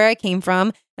 That's like where I came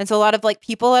from, and so a lot of like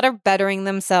people that are bettering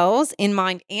themselves in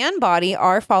mind and body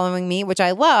are following me, which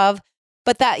I love.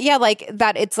 But that, yeah, like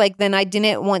that, it's like then I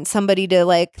didn't want somebody to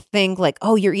like think like,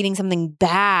 oh, you're eating something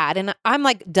bad, and I'm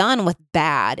like done with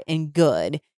bad and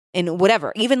good. And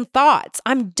whatever, even thoughts.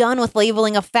 I'm done with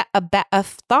labeling a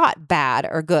thought bad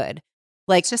or good.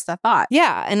 Like it's just a thought.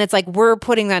 Yeah. And it's like, we're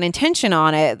putting that intention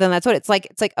on it. Then that's what it's like.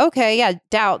 It's like, okay, yeah,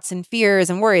 doubts and fears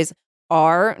and worries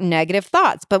are negative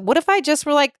thoughts. But what if I just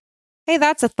were like, hey,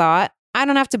 that's a thought. I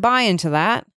don't have to buy into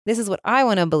that. This is what I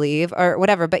want to believe or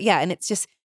whatever. But yeah, and it's just,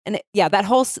 that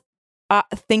whole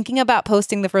thinking about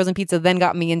posting the frozen pizza then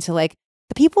got me into like,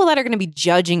 the people that are going to be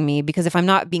judging me because if I'm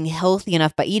not being healthy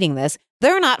enough by eating this,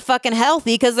 they're not fucking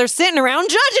healthy because they're sitting around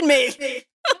judging me.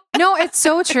 No, it's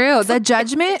so true. The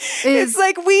judgment is... It's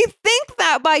like we think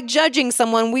that by judging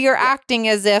someone, we are acting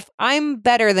as if I'm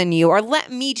better than you or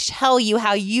let me tell you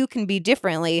how you can be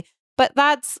differently. But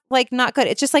that's like not good.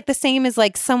 It's just like the same as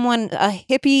like someone, a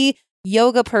hippie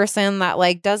yoga person that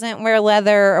like doesn't wear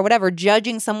leather or whatever,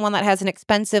 judging someone that has an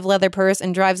expensive leather purse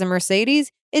and drives a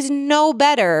Mercedes is no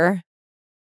better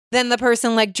than the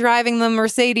person like driving the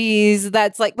Mercedes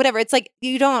that's like whatever. It's like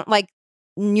you don't like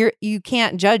you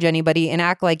can't judge anybody and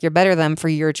act like you're better than them for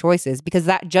your choices because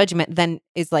that judgment then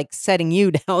is like setting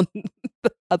you down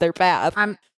the other path.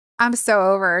 I'm so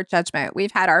over judgment.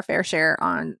 We've had our fair share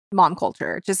on mom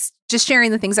culture. Just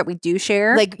sharing the things that we do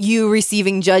share. Like you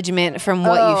receiving judgment from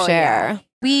what you share.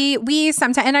 Yeah. We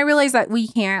sometimes, and I realize that we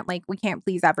can't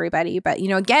please everybody, but you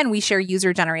know, again, we share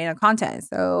user generated content.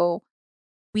 So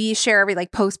we share every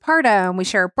like postpartum, we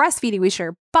share breastfeeding, we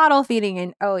share bottle feeding,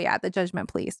 and oh yeah, the judgment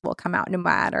police will come out no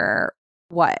matter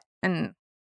what. And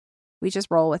we just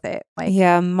roll with it. Like,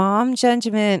 yeah, mom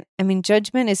judgment. I mean,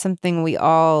 judgment is something we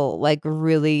all like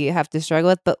really have to struggle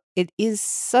with, but it is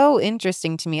so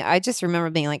interesting to me. I just remember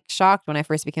being like shocked when I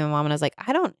first became a mom and I was like,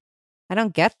 I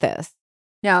don't get this.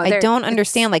 No, I don't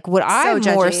understand. Like what I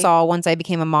so more judgy. saw once I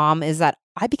became a mom is that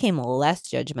I became less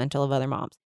judgmental of other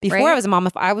moms. Before Right? I was a mom,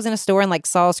 if I was in a store and like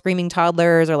saw screaming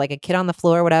toddlers or like a kid on the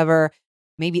floor or whatever,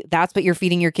 maybe that's what you're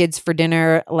feeding your kids for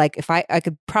dinner. Like if I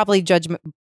could probably judge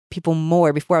people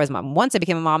more before I was a mom. Once I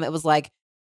became a mom, it was like,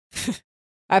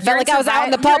 I felt like I was out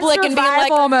in the public and being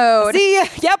like, mode. see,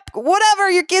 yep,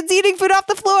 whatever, your kid's eating food off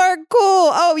the floor.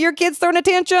 Cool. Oh, your kid's throwing a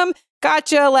tantrum.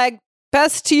 Gotcha. Like,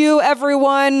 best to you,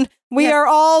 everyone. We are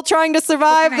all trying to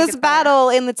survive this battle.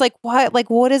 And it's like,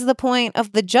 what is the point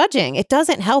of the judging? It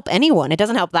doesn't help anyone. It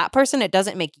doesn't help that person. It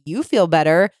doesn't make you feel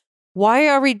better. Why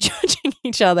are we judging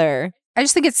each other? I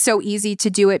just think it's so easy to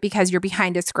do it because you're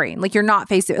behind a screen. Like you're not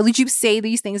face to, at least you say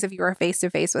these things if you are face to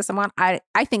face with someone. I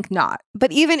think not.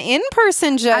 But even in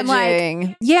person judging.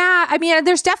 Like, yeah, I mean,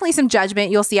 there's definitely some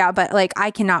judgment you'll see out, but like I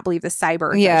cannot believe the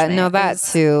cyber. Yeah, no,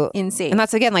 that's too insane. And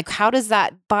that's again, like, how does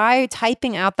that, by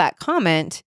typing out that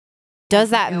comment,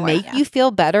 does that make you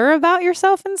feel better about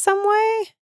yourself in some way?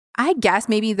 I guess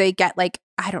maybe they get like,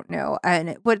 I don't know.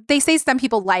 And what they say, some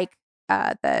people like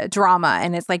the drama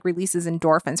and it's like releases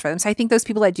endorphins for them. So I think those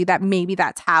people that do that, maybe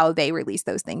that's how they release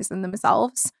those things in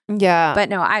themselves. Yeah. But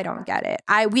no, I don't get it.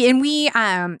 We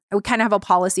kind of have a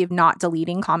policy of not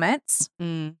deleting comments.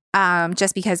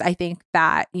 Just because I think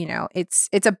that, you know, it's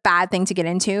a bad thing to get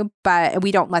into, but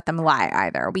we don't let them lie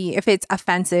either. If it's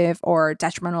offensive or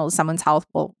detrimental to someone's health,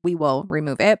 we will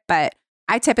remove it. But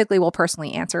I typically will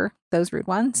personally answer those rude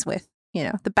ones with, you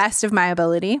know, the best of my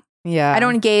ability. Yeah. I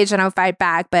don't engage, I don't fight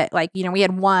back, but like, you know, we had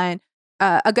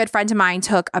a good friend of mine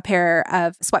took a pair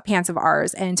of sweatpants of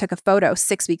ours and took a photo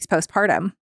 6 weeks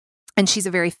postpartum. And she's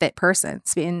a very fit person.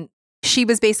 And she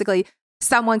was basically,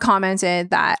 someone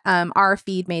commented that our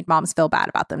feed made moms feel bad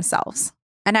about themselves.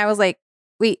 And I was like,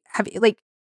 wait, have you like,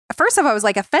 first off, I was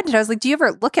like offended. I was like, do you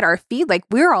ever look at our feed? Like,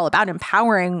 we're all about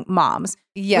empowering moms.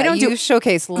 Yeah, we don't you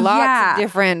showcase lots of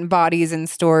different bodies and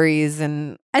stories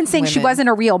and saying women. She wasn't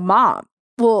a real mom.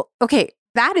 Well, okay,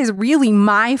 that is really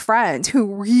my friend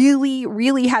who really,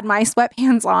 really had my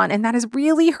sweatpants on. And that is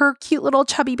really her cute little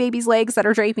chubby baby's legs that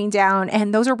are draping down.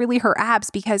 And those are really her abs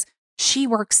because she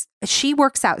works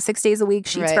out 6 days a week.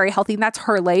 She eats very healthy. And that's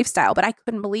her lifestyle. But I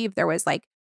couldn't believe there was like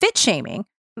fit shaming.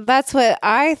 That's what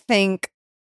I think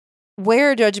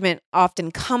where judgment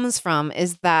often comes from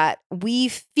is that we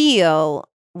feel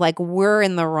like we're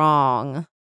in the wrong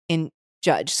in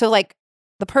judge. So like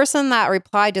the person that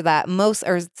replied to that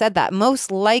said that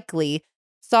most likely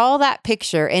saw that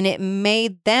picture and it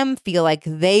made them feel like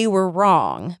they were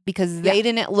wrong because they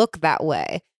didn't look that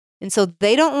way. And so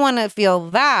they don't want to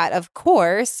feel that, of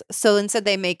course. So instead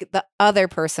they make the other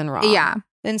person wrong. Yeah.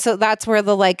 And so that's where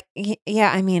the like,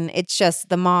 I mean, it's just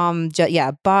the mom,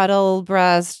 bottle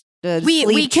breast,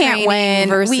 we can't win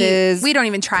versus we don't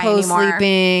even try anymore.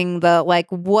 Sleeping, the like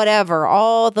whatever,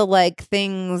 all the like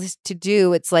things to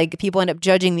do. It's like people end up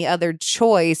judging the other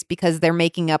choice because they're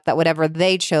making up that whatever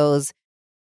they chose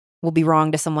will be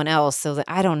wrong to someone else. So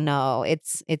I don't know.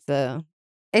 It's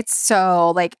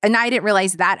so like, and I didn't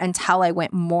realize that until I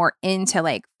went more into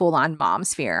like full on mom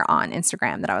sphere on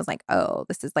Instagram that I was like, oh,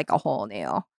 this is like a whole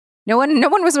new. No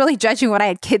one was really judging when I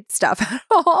had kid stuff at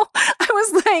all. I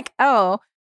was like, oh.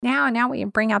 Now we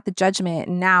bring out the judgment,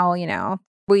 and now,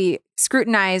 we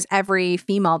scrutinize every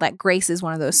female that graces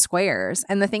one of those squares.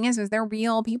 And the thing is they're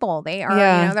real people. They are,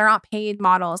 they're not paid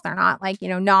models. They're not like,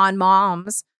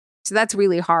 non-moms. So that's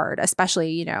really hard,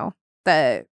 especially,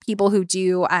 the people who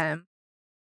do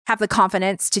have the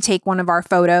confidence to take one of our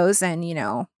photos and,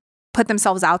 put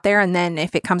themselves out there. And then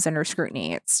if it comes under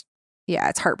scrutiny, it's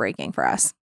heartbreaking for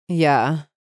us. Yeah.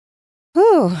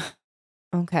 Whew.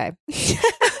 Okay.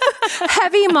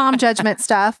 Heavy mom judgment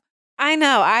stuff. I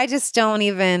know. I just don't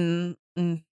even.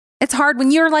 It's hard when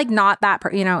you're like not that,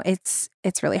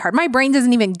 it's really hard. My brain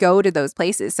doesn't even go to those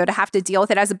places. So to have to deal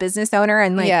with it as a business owner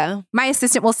and like my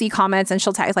assistant will see comments and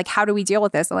she'll tell like, how do we deal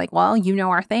with this? I'm like, well,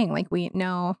 our thing. Like we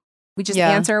know, we just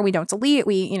answer. We don't delete.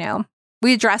 We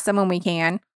address them when we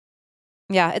can.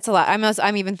 Yeah, it's a lot.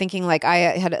 I'm even thinking like I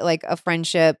had like a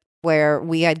friendship where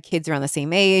we had kids around the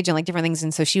same age and like different things.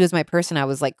 And so she was my person I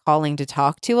was like calling to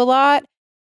talk to a lot.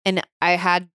 And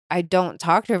I don't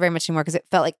talk to her very much anymore because it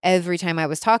felt like every time I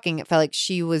was talking, it felt like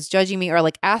she was judging me or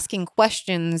like asking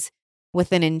questions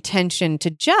with an intention to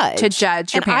judge. Your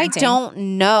parenting. I don't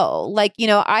know. Like,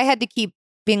 I had to keep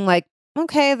being like,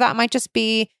 okay, that might just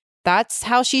be, that's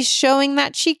how she's showing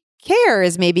that she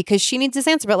cares maybe because she needs this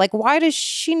answer. But like, why does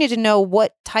she need to know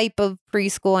what type of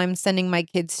preschool I'm sending my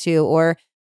kids to? Or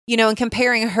and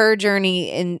comparing her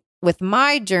journey with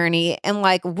my journey and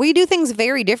like we do things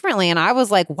very differently. And I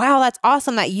was like, wow, that's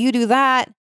awesome that you do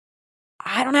that.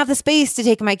 I don't have the space to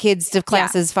take my kids to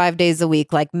classes 5 days a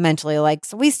week, like mentally, like,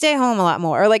 so we stay home a lot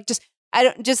more or like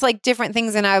just like different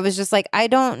things. And I was just like, I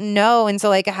don't know. And so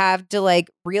like I have to like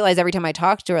realize every time I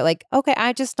talk to her, like, okay,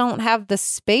 I just don't have the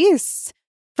space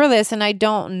for this. And I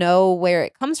don't know where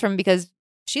it comes from because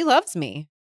she loves me.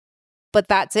 But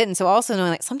that's it. And so also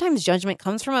knowing like sometimes judgment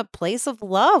comes from a place of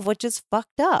love, which is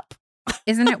fucked up.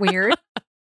 Isn't it weird?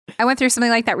 I went through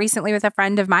something like that recently with a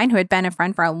friend of mine who had been a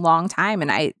friend for a long time. And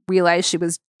I realized she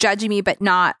was judging me, but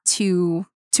not to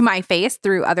my face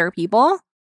through other people.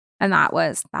 And that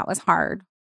was hard.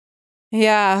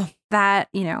 Yeah. That,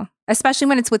 especially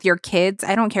when it's with your kids.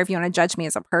 I don't care if you want to judge me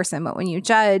as a person, but when you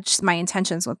judge my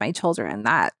intentions with my children,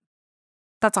 that's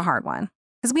a hard one.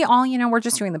 Because we all, we're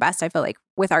just doing the best, I feel like,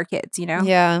 with our kids,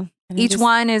 Yeah. Each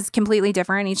one is completely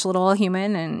different, each little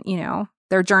human. And,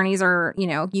 their journeys are,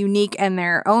 unique in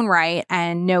their own right.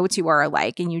 And no two are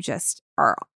alike. And you just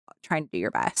are trying to do your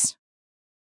best.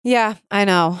 Yeah, I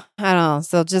know.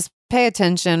 So just pay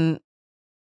attention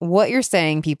what you're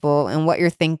saying, people, and what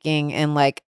you're thinking. And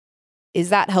like, is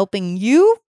that helping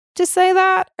you to say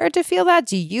that or to feel that?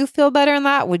 Do you feel better in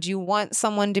that? Would you want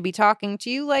someone to be talking to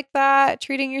you like that,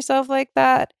 treating yourself like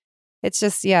that? It's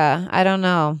just, I don't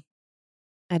know.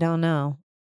 I don't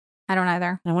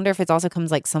either. I wonder if it also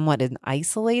comes like somewhat in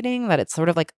isolating, that it's sort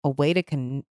of like a way to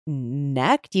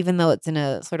connect, even though it's in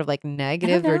a sort of like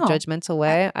negative or judgmental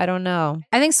way. I don't know.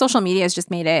 I think social media has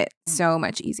just made it so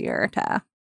much easier to,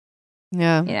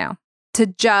 to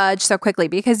judge so quickly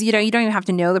because, you don't even have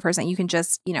to know the person. You can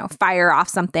just, fire off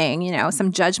something,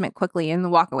 some judgment quickly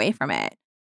and walk away from it.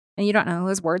 And you don't know,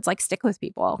 those words like stick with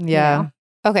people. Yeah.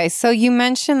 Okay. So you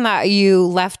mentioned that you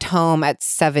left home at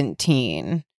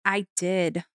 17. I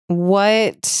did.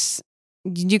 What,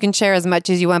 you can share as much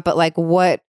as you want, but like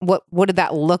what what did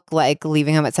that look like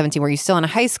leaving home at 17? Were you still in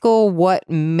high school? What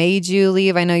made you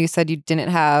leave? I know you said you didn't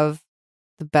have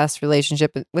the best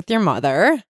relationship with your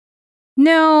mother.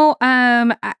 No,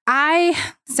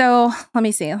 so let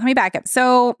me see. Let me back up.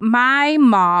 So my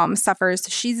mom suffers,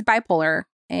 she's bipolar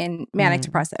and manic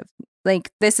depressive.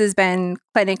 Like this has been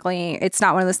clinically, it's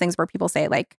not one of those things where people say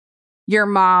like, your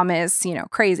mom is,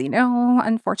 crazy. No,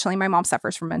 unfortunately, my mom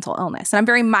suffers from mental illness. And I'm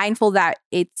very mindful that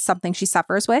it's something she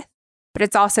suffers with, but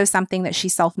it's also something that she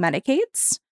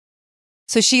self-medicates.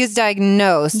 So she is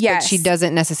diagnosed, yes, but she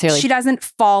doesn't necessarily... She doesn't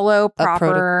follow proper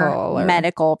protocol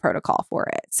medical protocol for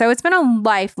it. So it's been a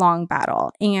lifelong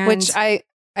battle. And which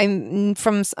I'm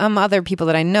from some other people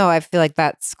that I know, I feel like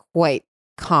that's quite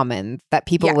common, that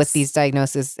people with these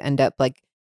diagnoses end up like,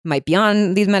 might be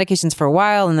on these medications for a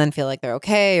while and then feel like they're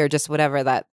okay or just whatever,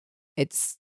 that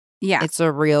it's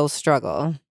a real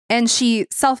struggle. And she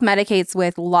self-medicates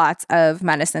with lots of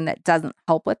medicine that doesn't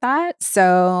help with that.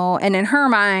 So, and in her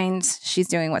mind, she's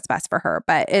doing what's best for her.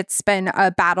 But it's been a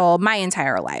battle my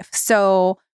entire life.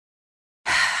 So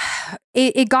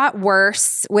it got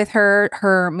worse with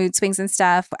her mood swings and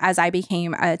stuff as I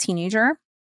became a teenager.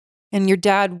 And your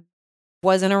dad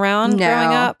wasn't around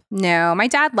growing up? No, my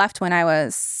dad left when I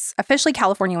was officially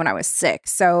California when I was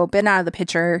 6. So been out of the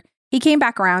picture. He came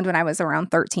back around when I was around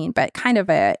 13, but kind of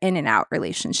a in and out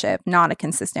relationship, not a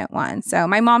consistent one. So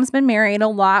my mom's been married a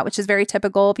lot, which is very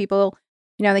typical. People,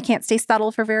 they can't stay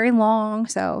settled for very long.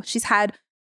 So she's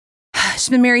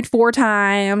been married 4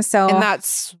 times. So, and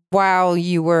that's while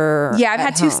you were I've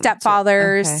had 2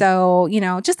 stepfathers. Okay.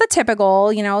 So, just the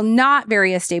typical, not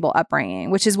very a stable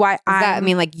upbringing, which is why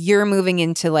like you're moving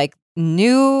into like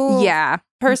new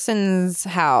person's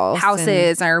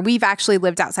houses, or we've actually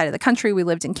lived outside of the country. We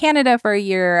lived in Canada for a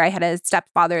year. I had a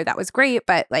stepfather that was great,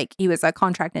 but like he was a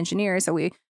contract engineer. So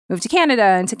we moved to Canada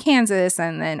and to Kansas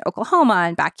and then Oklahoma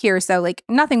and back here. So like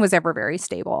nothing was ever very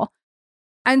stable.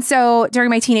 And so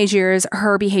during my teenage years,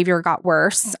 her behavior got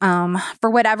worse. For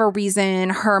whatever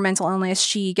reason, her mental illness,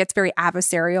 she gets very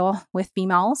adversarial with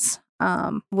females.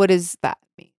 What does that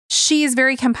mean? She is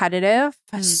very competitive.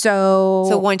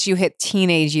 So once you hit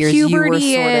teenage years, you were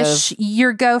sort of...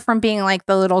 you go from being like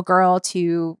the little girl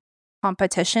to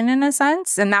competition in a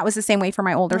sense. And that was the same way for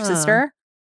my older sister.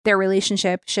 Their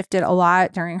relationship shifted a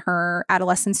lot during her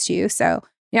adolescence too. So,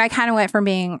 I kind of went from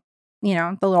being,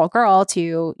 the little girl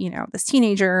to, this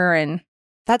teenager. And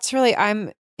that's really,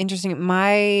 I'm interesting.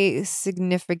 My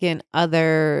significant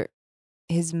other,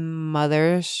 his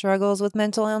mother struggles with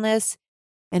mental illness.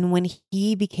 And when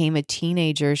he became a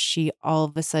teenager, she all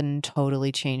of a sudden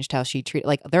totally changed how she treated,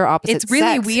 like they're opposite It's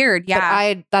really sex. weird.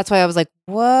 Yeah. But that's why I was like,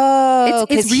 whoa.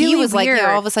 It's really he was weird. like,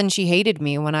 all of a sudden she hated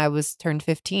me when I was turned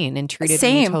 15 and treated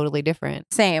me totally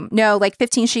different. Same. No, like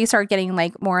 15, she started getting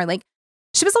like more like,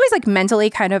 she was always like mentally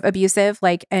kind of abusive.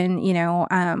 Like, and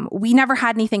we never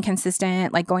had anything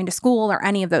consistent, like going to school or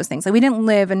any of those things. Like we didn't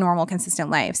live a normal, consistent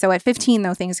life. So at 15,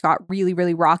 though, things got really,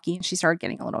 really rocky and she started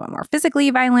getting a little bit more physically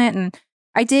violent. And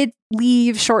I did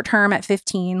leave short term at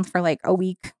 15 for like a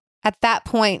week. At that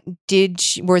point,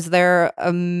 was there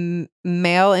a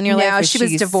male in your life? No, she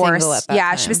was divorced.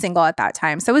 She was single at that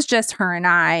time. So it was just her and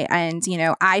I. And,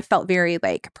 I felt very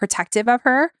like protective of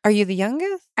her. Are you the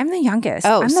youngest? I'm the youngest.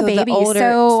 Oh, I'm so the baby. The older,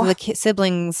 so the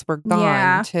siblings were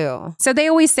gone too. So they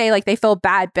always say like they feel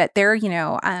bad, but they're,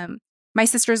 my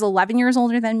sister's 11 years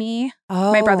older than me.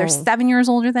 Oh. My brother's 7 years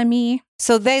older than me.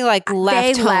 So they like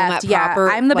left home at proper.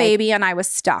 I'm the baby and I was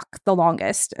stuck the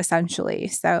longest, essentially.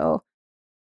 So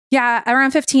yeah,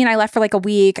 around 15, I left for like a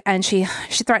week and she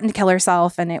threatened to kill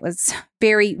herself and it was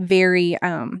very, very,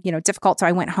 difficult. So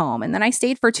I went home and then I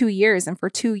stayed for 2 years and for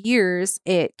 2 years,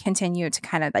 it continued to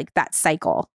kind of like that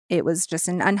cycle. It was just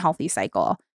an unhealthy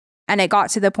cycle. And it got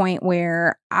to the point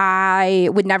where I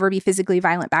would never be physically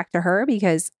violent back to her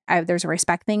because there's a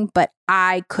respect thing, but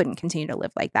I couldn't continue to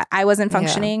live like that. I wasn't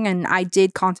functioning and I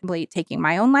did contemplate taking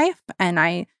my own life and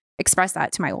I expressed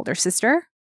that to my older sister.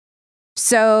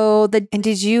 So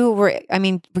did you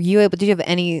have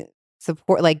any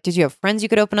support? Like, did you have friends you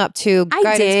could open up to?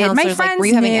 I did. My friends were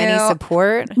you having any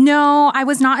support? No, I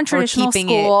was not in traditional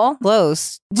school. It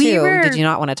close too. Did you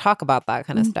not want to talk about that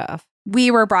kind of stuff?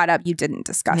 We were brought up, you didn't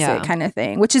discuss it kind of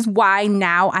thing, which is why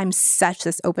now I'm such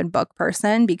this open book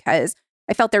person because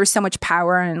I felt there was so much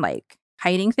power in like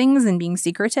hiding things and being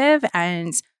secretive.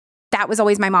 And that was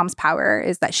always my mom's power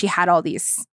is that she had all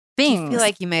these things. Do you feel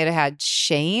like you may have had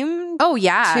shame? Oh,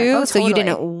 yeah. Too? Totally. So you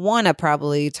didn't want to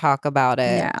probably talk about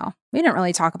it. No, we didn't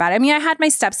really talk about it. I mean, I had my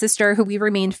stepsister who we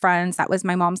remained friends. That was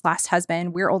my mom's last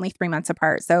husband. We're only 3 months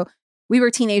apart. So we were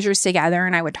teenagers together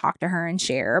and I would talk to her and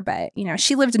share, but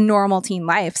she lived a normal teen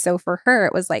life. So for her,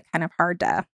 it was like kind of hard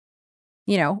to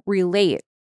relate.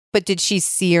 But did she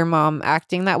see your mom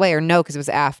acting that way or no? Because it was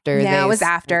after. No, it was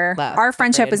after. Our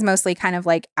friendship separated. was mostly kind of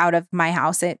like out of my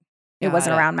house. It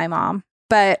wasn't Got it. around my mom.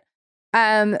 But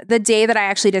the day that I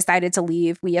actually decided to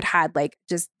leave, we had like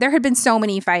there had been so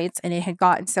many fights and it had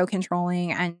gotten so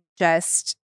controlling and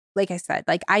just like I said,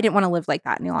 like I didn't want to live like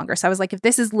that any longer. So I was like, if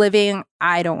this is living,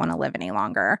 I don't want to live any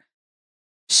longer.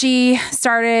 She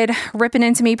started ripping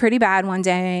into me pretty bad one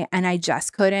day and I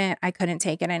couldn't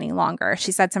take it any longer.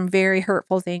 She said some very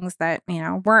hurtful things that,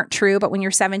 weren't true. But when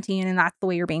you're 17 and that's the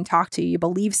way you're being talked to, you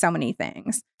believe so many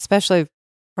things. Especially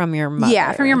from your mother.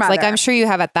 Yeah, from your mother. Like I'm sure you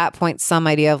have at that point some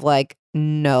idea of like,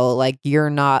 no, like you're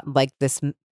not like this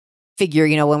figure,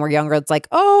 when we're younger, it's like,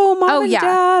 oh, mom and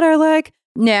dad are like,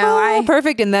 no,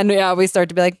 perfect. And then we start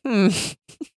to be like,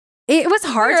 It was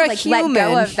hard to like let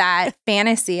go of that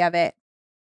fantasy of it.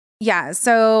 Yeah.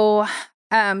 So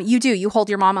you hold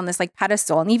your mom on this like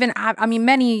pedestal. And even,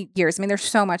 many years, there's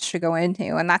so much to go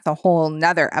into. And that's a whole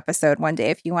nother episode one day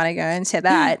if you want to go into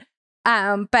that.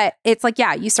 But it's like,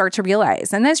 you start to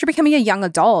realize. And as you're becoming a young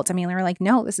adult, they're like,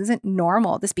 no, this isn't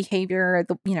normal. This behavior,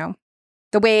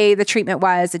 the way the treatment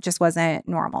was, it just wasn't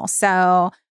normal.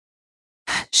 So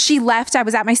she left. I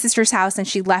was at my sister's house and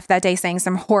she left that day saying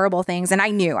some horrible things. And I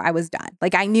knew I was done.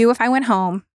 Like I knew if I went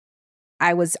home,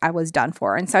 I was done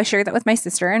for. And so I shared that with my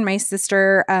sister, and my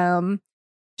sister,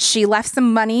 she left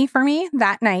some money for me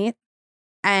that night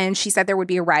and she said there would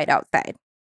be a ride outside.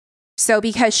 So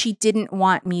because she didn't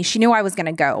want me, she knew I was going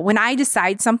to go. When I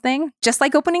decide something, just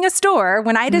like opening a store,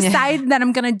 when I decide that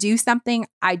I'm going to do something,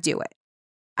 I do it.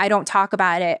 I don't talk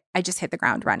about it. I just hit the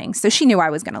ground running. So she knew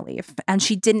I was going to leave and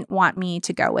she didn't want me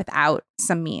to go without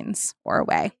some means or a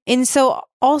way. And so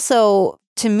also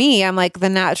to me, I'm like the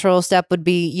natural step would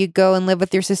be you go and live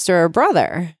with your sister or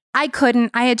brother. I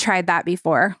couldn't. I had tried that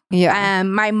before. Yeah.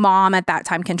 My mom at that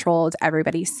time controlled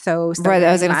everybody so right.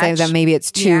 I was going to say that maybe it's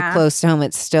too close to home.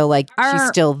 It's still like she's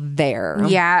still there.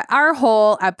 Yeah. Our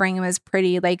whole upbringing was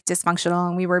pretty like dysfunctional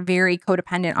and we were very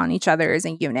codependent on each other as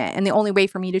a unit. And the only way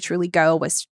for me to truly go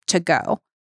was to go.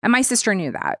 And my sister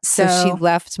knew that. So she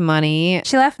left money.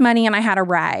 She left money and I had a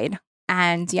ride.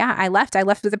 And I left. I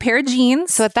left with a pair of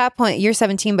jeans. So at that point, you're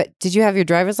 17, but did you have your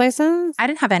driver's license? I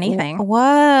didn't have anything.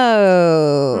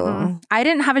 Whoa. Mm-mm. I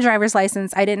didn't have a driver's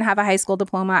license. I didn't have a high school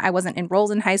diploma. I wasn't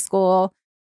enrolled in high school.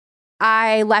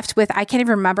 I left with, I can't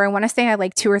even remember. I want to say I had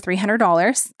like $200 or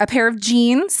 $300, a pair of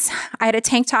jeans. I had a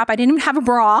tank top. I didn't even have a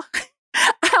bra.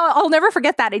 I'll never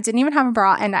forget that. I didn't even have a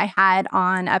bra. And I had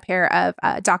on a pair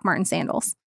of Doc Marten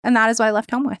sandals. And that is what I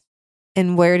left home with.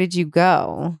 And where did you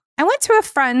go? I went to a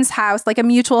friend's house, like a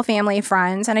mutual family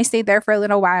friend, and I stayed there for a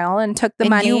little while and took the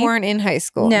money. You weren't in high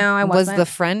school? No, I wasn't. Was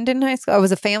the friend in high school? Or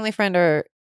was a family friend or?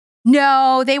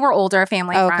 No, they were older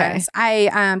family friends.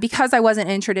 I because I wasn't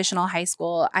in traditional high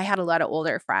school, I had a lot of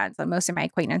older friends, and most of my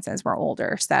acquaintances were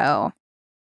older. So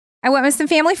I went with some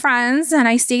family friends and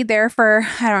I stayed there for,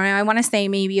 I don't know, I want to say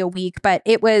maybe a week, but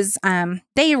it was,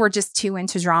 they were just too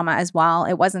into drama as well.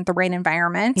 It wasn't the right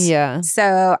environment. Yeah.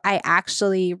 So I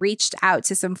actually reached out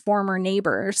to some former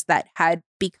neighbors that had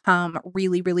become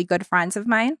really, really good friends of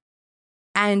mine.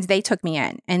 And they took me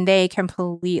in and they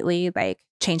completely like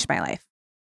changed my life.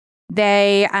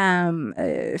 They,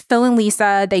 Phil and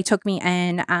Lisa, they took me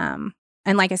in,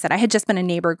 and like I said, I had just been a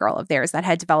neighbor girl of theirs that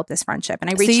had developed this friendship. And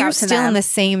I reached out to them. So you're still in the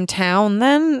same town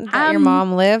then that your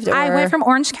mom lived? Or? I went from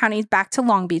Orange County back to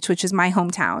Long Beach, which is my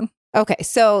hometown. Okay.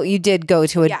 So you did go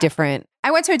to a different... I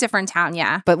went to a different town,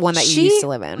 yeah. But one that you used to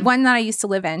live in. One that I used to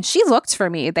live in. She looked for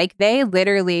me. Like they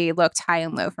literally looked high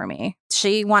and low for me.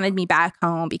 She wanted me back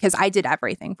home because I did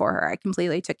everything for her. I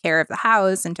completely took care of the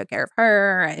house and took care of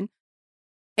her. And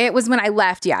it was when I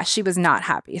left, she was not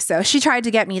happy. So she tried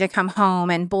to get me to come home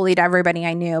and bullied everybody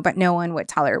I knew, but no one would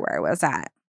tell her where I was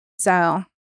at. So.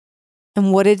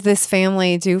 And what did this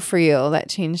family do for you that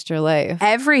changed your life?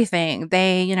 Everything.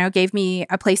 They, gave me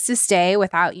a place to stay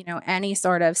without, any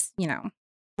sort of,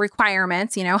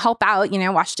 requirements, help out,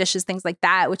 wash dishes, things like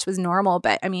that, which was normal.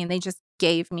 But they just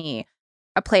gave me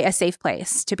a safe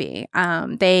place to be.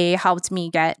 They helped me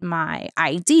get my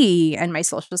ID and my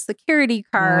social security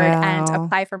card and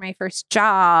apply for my first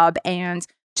job and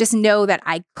just know that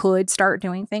I could start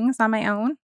doing things on my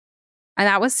own. And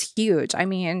that was huge.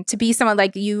 To be someone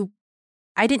like you,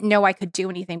 I didn't know I could do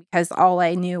anything because all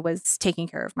I knew was taking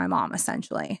care of my mom,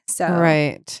 essentially. So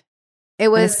right. It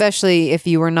was, and especially if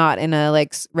you were not in a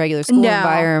like regular school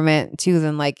environment too,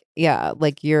 then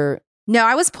you're. No,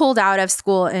 I was pulled out of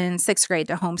school in 6th grade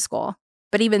to homeschool.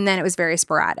 But even then it was very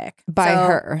sporadic. By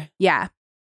her. Yeah.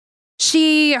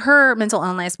 Her mental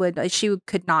illness she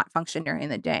could not function during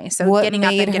the day. So what getting up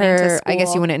and made getting her, to school. I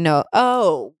guess you wouldn't know.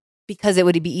 Oh, because it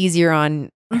would be easier on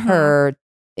her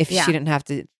if Yeah. she didn't have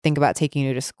to think about taking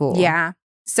you to school. Yeah.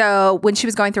 So when she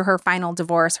was going through her final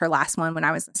divorce, her last one when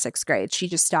I was in 6th grade, she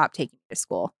just stopped taking me to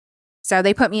school. So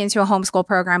they put me into a homeschool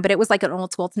program, but it was like an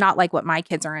old school. It's not like what my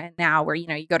kids are in now where, you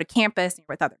know, you go to campus and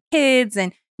you're with other kids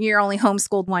and you're only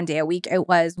homeschooled one day a week. It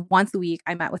was once a week.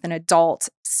 I met with an adult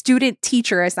student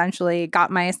teacher, essentially, got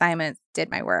my assignments,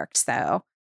 did my work. So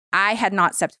I had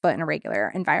not stepped foot in a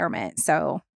regular environment.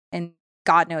 So, and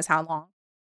God knows how long.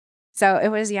 So it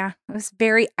was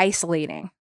very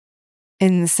isolating.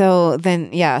 And so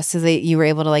then, so you were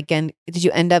able to like, did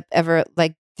you end up ever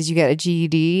like, did you get a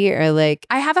GED or like?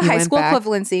 I have a high school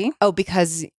equivalency. Oh,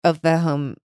 because of the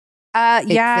home.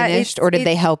 Finished, or did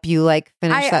they help you like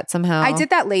finish that somehow? I did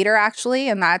that later actually,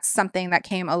 and that's something that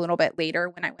came a little bit later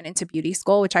when I went into beauty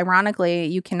school, which ironically,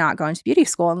 you cannot go into beauty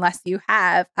school unless you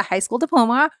have a high school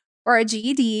diploma or a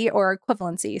GED or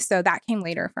equivalency. So that came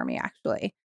later for me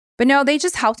actually. But no, they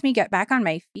just helped me get back on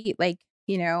my feet. Like,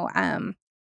 you know,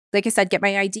 like I said, get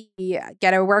my ID,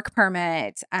 get a work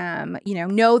permit,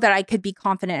 know that I could be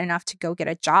confident enough to go get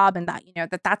a job and that, you know,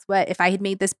 that's what, if I had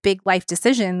made this big life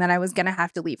decision that I was going to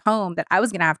have to leave home, that I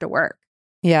was going to have to work.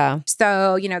 Yeah.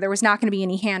 So, you know, there was not going to be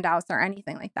any handouts or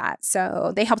anything like that.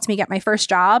 So they helped me get my first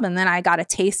job and then I got a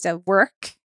taste of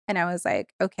work and I was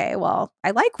like, okay, well,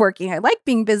 I like working. I like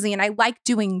being busy and I like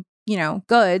doing, you know,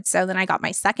 good. So then I got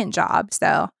my second job.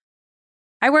 So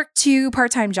I worked 2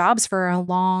 part-time jobs for a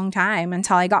long time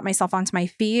until I got myself onto my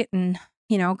feet and,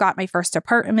 you know, got my first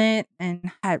apartment.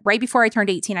 And right before I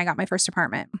turned 18, I got my first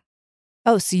apartment.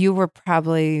 Oh, so you were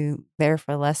probably there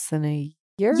for less than a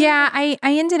year? Yeah, I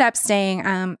ended up staying.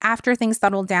 After things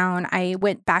settled down, I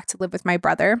went back to live with my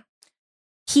brother.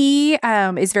 He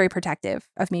is very protective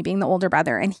of me being the older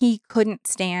brother, and he couldn't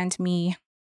stand me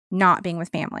not being with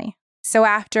family. So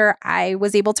after I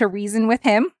was able to reason with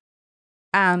him,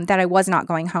 that I was not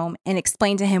going home and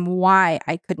explain to him why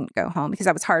I couldn't go home because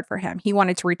that was hard for him. He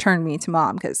wanted to return me to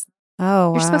mom because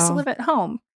you're supposed to live at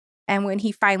home. And when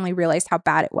he finally realized how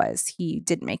bad it was, he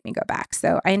didn't make me go back.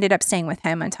 So I ended up staying with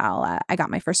him until I got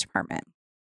my first apartment.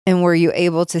 And were you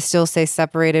able to still stay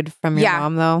separated from your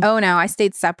mom though? Oh no, I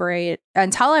stayed separated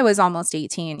until I was almost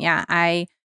 18. Yeah, I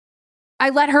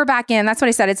let her back in. That's what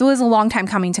I said. It was a long time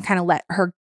coming to kind of let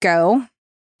her go.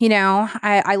 You know,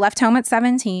 I left home at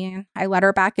 17. I let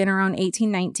her back in around 18,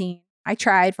 19. I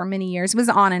tried for many years. It was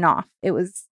on and off. It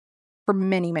was for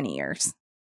many, many years.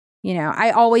 You know, I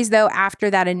always, though,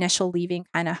 after that initial leaving,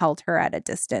 kind of held her at a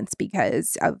distance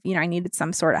because of, you know, I needed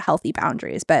some sort of healthy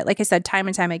boundaries. But like I said, time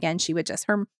and time again,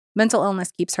 her mental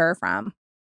illness keeps her from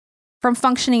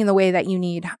functioning the way that you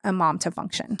need a mom to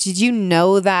function. Did you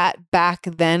know that back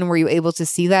then? Were you able to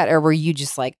see that? Or were you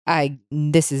just like, I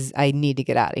need to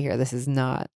get out of here. This is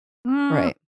not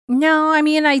right. No, I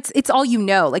mean, it's all you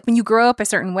know. Like when you grow up a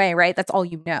certain way, right? That's all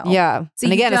you know. Yeah. So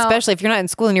and again, especially if you're not in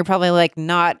school and you're probably like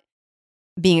not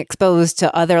being exposed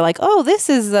to other like, oh, this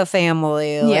is the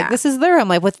family. Like this is their home.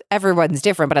 Like with everyone's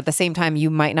different. But at the same time,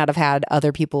 you might not have had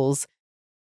other people's.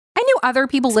 I knew other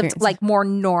people lived like more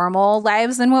normal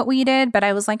lives than what we did, but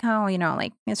I was like, oh, you know,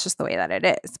 like it's just the way that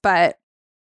it is. But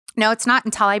no, it's not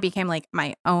until I became like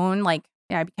my own, like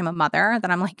I became a mother that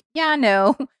I'm like, yeah,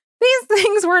 no, these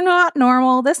things were not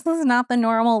normal. This is not the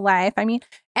normal life. I mean,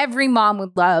 every mom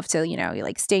would love to, you know,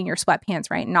 like stay in your sweatpants,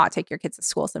 right? And not take your kids to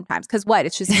school sometimes. Cause what?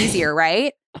 It's just easier,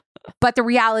 right? But the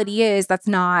reality is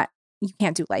you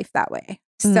can't do life that way.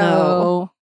 So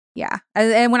yeah.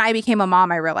 And when I became a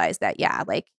mom, I realized that,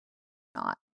 like,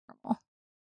 not normal.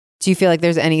 Do you feel like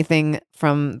there's anything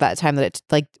from that time that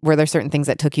were there certain things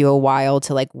that took you a while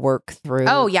to like work through?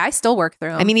 Oh yeah, I still work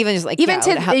through them. I mean, even just like to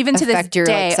this your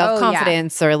day, like,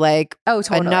 self-confidence or like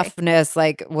totally. enoughness,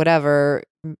 like whatever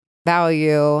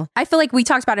value. I feel like we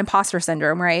talked about imposter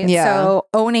syndrome, right? Yeah. So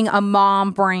owning a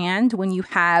mom brand when you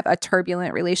have a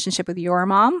turbulent relationship with your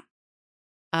mom.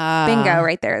 Bingo,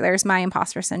 right there. There's my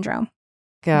imposter syndrome.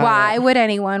 Why would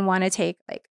anyone want to take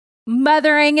like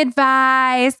mothering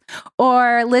advice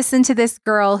or listen to this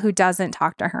girl who doesn't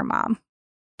talk to her mom?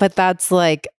 But that's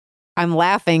like, I'm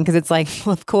laughing because it's like,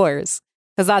 well, of course,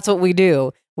 because that's what we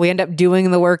do. We end up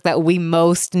doing the work that we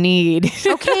most need.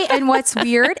 Okay. And what's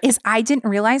weird is I didn't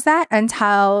realize that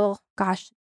until,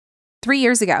 3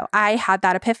 years ago. I had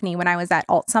that epiphany when I was at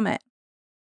Alt Summit.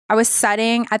 I was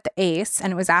sitting at the ACE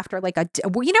and it was after like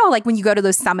like when you go to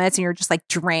those summits and you're just like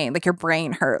drained, like your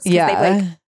brain hurts. Yeah. They've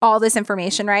like all this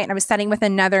information, right? And I was sitting with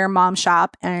another mom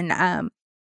shop and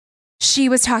she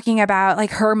was talking about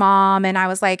like her mom. And I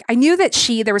was like, I knew that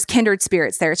there was kindred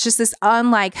spirits there. It's just this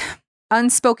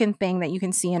unspoken thing that you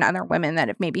can see in other women that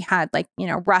have maybe had like,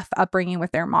 rough upbringing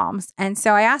with their moms. And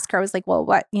so I asked her, I was like, well,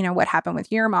 what happened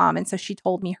with your mom? And so she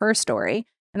told me her story,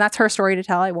 and that's her story to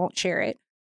tell. I won't share it.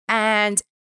 And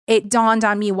it dawned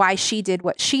on me why she did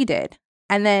what she did.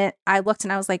 And then I looked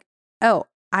and I was like, oh,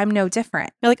 I'm no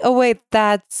different. You're like, oh, wait,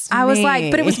 I was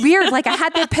like, but it was weird. Like I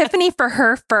had the epiphany for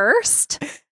her first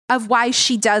of why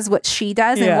she does what she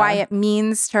does and why it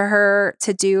means to her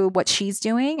to do what she's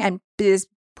doing and is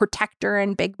protector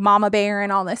and big mama bear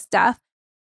and all this stuff.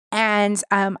 And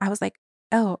I was like,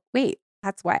 oh, wait,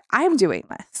 that's why I'm doing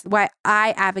this. Why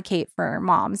I advocate for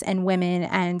moms and women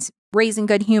and raising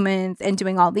good humans and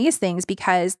doing all these things,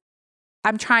 because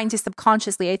I'm trying to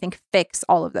subconsciously, I think, fix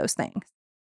all of those things.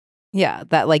 Yeah,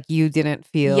 that like you didn't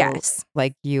feel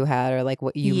like you had, or like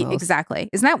what you most... Exactly.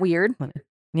 Isn't that weird?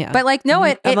 Yeah. But like, no,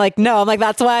 I'm like,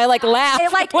 that's why I like laugh.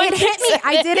 It hit me.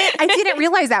 I didn't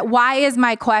realize that. Why is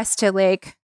my quest to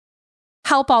like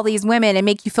help all these women and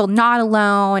make you feel not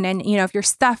alone? And, if you're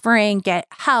suffering, get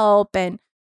help. And,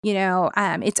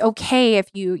 it's okay if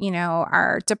you,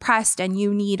 are depressed and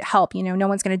you need help. No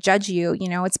one's going to judge you.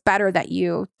 It's better that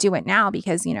you do it now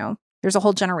because, there's a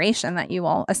whole generation that you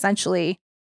will essentially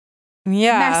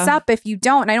mess up if you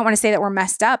don't. And I don't want to say that we're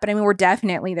messed up, but I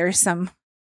mean, there's some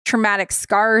traumatic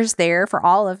scars there for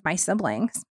all of my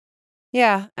siblings.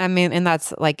 Yeah. I mean, and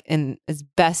that's like, in as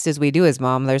best as we do as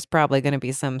mom, there's probably going to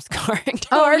be some scarring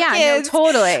to our kids. No,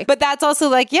 totally. But that's also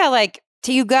like, you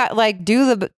got like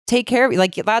take care of you.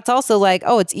 Like that's also like,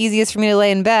 oh, it's easiest for me to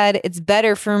lay in bed. It's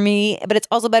better for me, but it's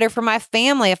also better for my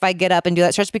family if I get up and do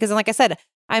that stretch, because like I said,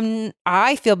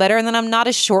 I feel better, and then I'm not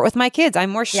as short with my kids. I'm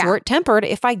more short-tempered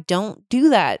if I don't do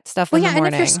that stuff in the morning.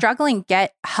 And if you're struggling,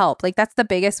 get help. Like that's the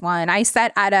biggest one.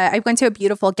 I went to a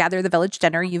beautiful Gather the Village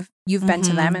dinner. You've been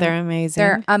to them. And they're amazing.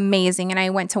 They're amazing. And I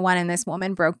went to one, and this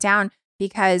woman broke down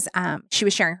because she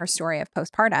was sharing her story of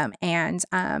postpartum and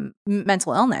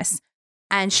mental illness.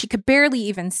 And she could barely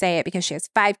even say it because she has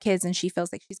 5 kids and she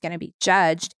feels like she's going to be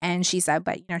judged. And she said,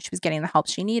 but she was getting the help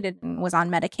she needed and was on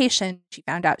medication. She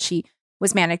found out she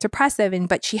was manic depressive,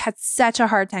 but she had such a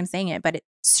hard time saying it. But it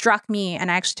struck me, and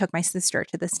I actually took my sister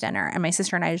to this dinner, and my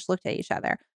sister and I just looked at each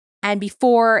other. And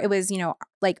before it was,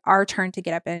 like our turn to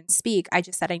get up and speak, I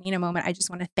just said, I need a moment. I just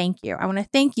want to thank you. I want to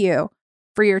thank you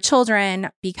for your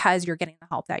children because you're getting the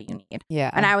help that you need.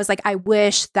 Yeah. And I was like, I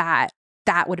wish that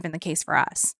would have been the case for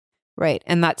us. Right.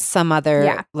 And that's some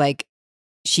other, like,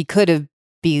 she could have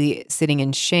been sitting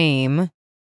in shame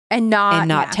and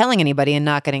not telling anybody and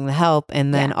not getting the help.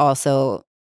 And then also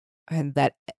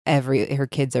that her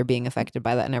kids are being affected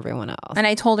by that, and everyone else. And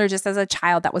I told her, just as a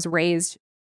child that was raised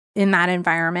in that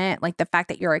environment, like the fact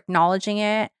that you're acknowledging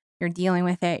it, you're dealing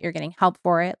with it, you're getting help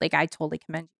for it. Like I totally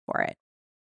commend you for it.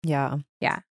 Yeah.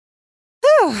 Yeah.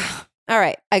 Whew. All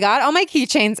right. I got all my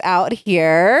keychains out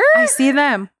here. I see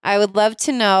them. I would love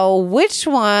to know which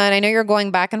one. I know you're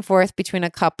going back and forth between a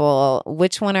couple.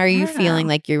 Which one are you feeling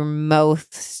like you're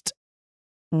most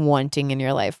wanting in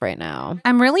your life right now?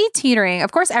 I'm really teetering.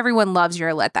 Of course, everyone loves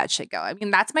your Let That Shit Go. I mean,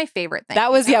 that's my favorite thing.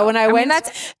 That was, when I went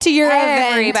to your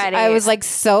event, I was like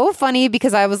so funny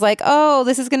because I was like, oh,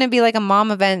 this is going to be like a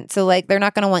mom event. So like, they're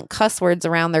not going to want cuss words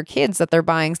around their kids that they're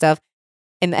buying stuff.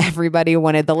 And everybody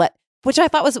wanted which I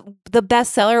thought was the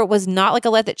best seller. It was not like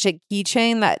a Let That Shit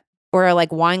keychain or a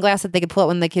like wine glass that they could pull out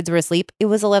when the kids were asleep. It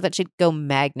was a Let That Shit Go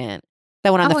magnet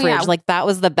that went on the fridge. Yeah. Like that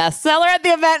was the best seller at the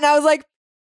event. And I was like,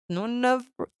 no one ever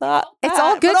thought it's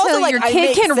all good till your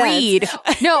kid can read.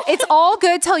 No, it's all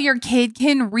good till your kid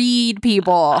can read,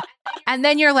 people. And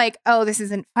then you're like, oh, this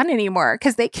isn't fun anymore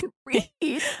because they can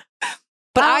read.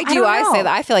 But I say that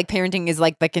I feel like parenting is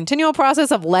like the continual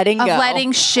process of letting go.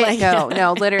 Letting shit go.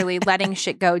 No, literally letting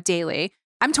shit go daily.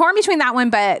 I'm torn between that one,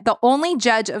 but the only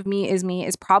judge of me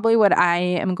is probably what I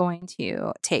am going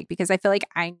to take, because I feel like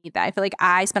I need that. I feel like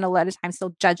I spend a lot of time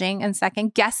still judging and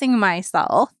second guessing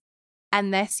myself.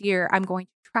 And this year I'm going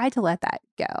to try to let that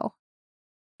go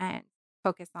and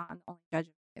focus on the only judge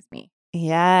of me is me.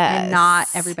 Yes. And not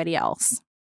everybody else.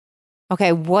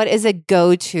 Okay, what is a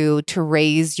go-to to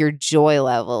raise your joy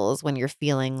levels when you're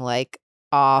feeling like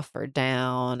off or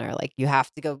down, or like you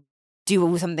have to go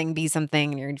do something, be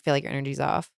something, and you feel like your energy's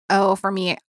off? Oh, for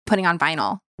me, putting on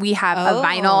vinyl. We have a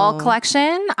vinyl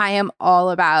collection. I am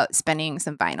all about spinning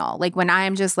some vinyl. Like when I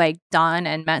am just like done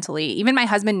and mentally, even my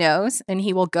husband knows, and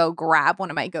he will go grab one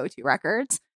of my go-to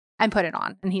records and put it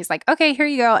on. And he's like, okay, here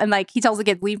you go. And like he tells the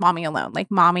kids, leave mommy alone. Like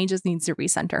mommy just needs to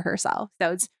recenter herself.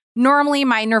 So it's normally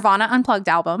my Nirvana Unplugged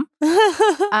album,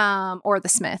 or the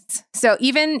Smiths. So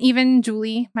even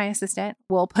Julie, my assistant,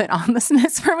 will put on the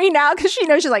Smiths for me now because she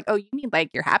knows, she's like, oh, you need like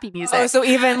your happy music. Oh, so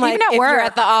even like Even at if work. you're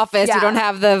at the office, you don't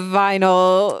have the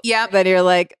vinyl. Yep. Then you're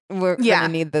like, we're gonna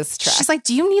need this track. She's like,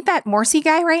 do you need that Morrissey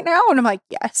guy right now? And I'm like,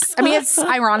 yes. I mean, it's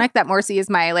ironic that Morrissey is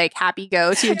my like happy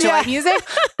go-to joy music,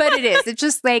 but it is. It's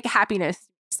just like happiness.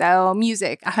 So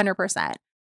music, 100%.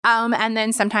 And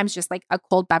then sometimes just like a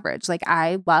cold beverage. Like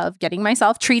I love treating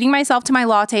myself to my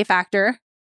latte factor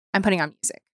and putting on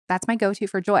music. That's my go-to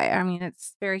for joy. I mean,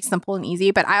 it's very simple and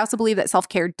easy, but I also believe that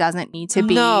self-care doesn't need to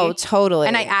be. No, totally.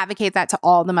 And I advocate that to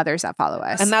all the mothers that follow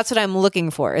us. And that's what I'm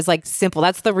looking for, is like simple.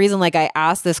 That's the reason like I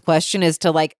asked this question, is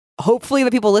to like, hopefully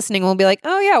the people listening will be like,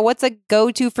 oh yeah, what's a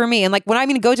go-to for me? And like when I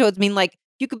mean go-to, it's mean like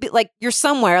you could be like, you're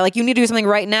somewhere, like you need to do something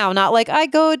right now. Not like I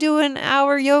go do an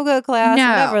hour yoga class or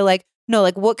whatever. Like, no,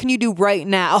 like what can you do right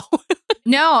now?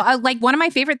 No, like one of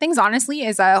my favorite things, honestly,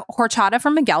 is a horchata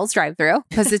from Miguel's drive-thru,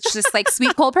 because it's just like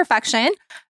sweet, cold perfection.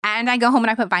 And I go home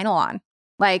and I put vinyl on.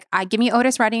 Like I give me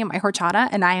Otis Redding and my horchata,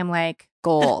 and I am like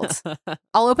gold.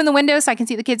 I'll open the window so I can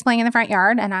see the kids playing in the front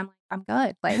yard, and I'm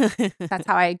good. Like that's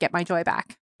how I get my joy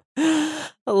back.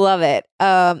 Love it.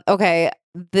 Okay,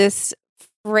 this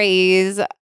phrase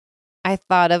I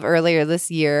thought of earlier this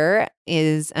year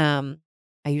is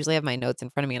I usually have my notes in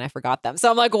front of me and I forgot them.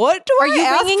 So I'm like, what do I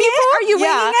ask people? Are you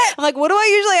winging it? I'm like, what do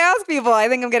I usually ask people? I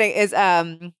think I'm getting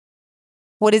is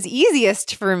what is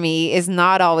easiest for me is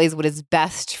not always what is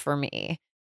best for me.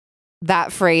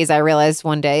 That phrase I realized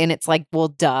one day, and it's like, well,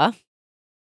 duh.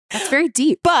 That's very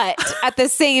deep. But at the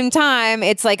same time,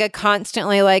 it's like a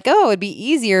constantly like, oh, it'd be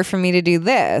easier for me to do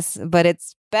this, but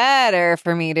it's better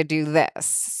for me to do this.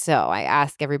 So I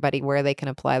ask everybody where they can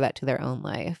apply that to their own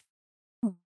life.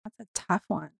 That's a tough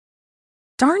one.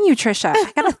 Darn you, Trisha.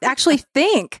 I gotta actually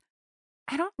think.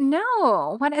 I don't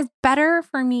know what is better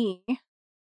for me.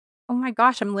 Oh my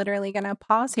gosh, I'm literally gonna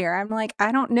pause here. I'm like,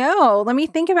 I don't know. Let me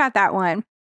think about that one.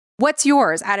 What's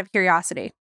yours, out of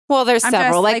curiosity? Well, there's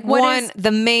several. Like one, is...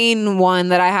 the main one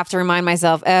that I have to remind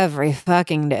myself every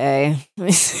fucking day.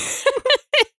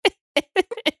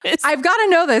 I've got to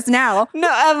know this now. No,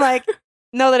 I'm like,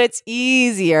 know that it's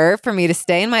easier for me to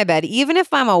stay in my bed, even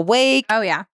if I'm awake. Oh,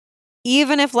 yeah.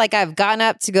 Even if like I've gotten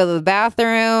up to go to the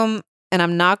bathroom and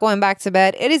I'm not going back to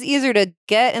bed, it is easier to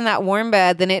get in that warm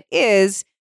bed than it is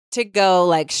to go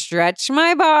like stretch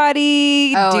my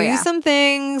body, do some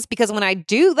things. Because when I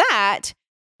do that,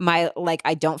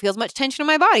 I don't feel as much tension in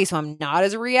my body. So I'm not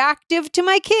as reactive to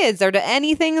my kids or to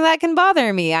anything that can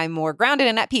bother me. I'm more grounded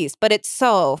and at peace. But it's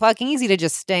so fucking easy to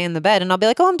just stay in the bed and I'll be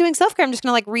like, oh, I'm doing self-care. I'm just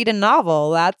going to like read a novel.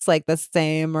 That's like the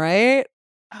same, right?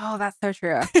 Oh, that's so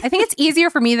true. I think it's easier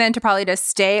for me than to probably just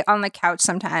stay on the couch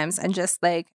sometimes and just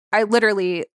like, I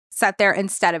literally sat there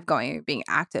instead of being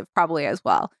active probably as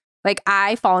well. Like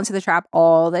I fall into the trap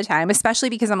all the time, especially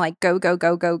because I'm like, go, go,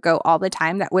 go, go, go all the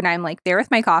time, that when I'm like there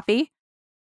with my coffee,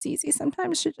 it's easy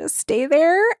sometimes to just stay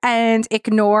there and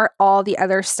ignore all the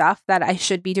other stuff that I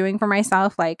should be doing for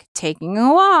myself, like taking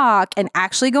a walk and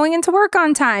actually going into work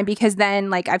on time, because then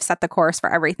like I've set the course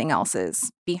for everything else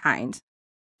is behind.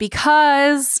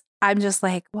 Because I'm just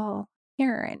like, well,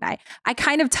 here. And I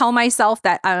kind of tell myself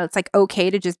that it's like okay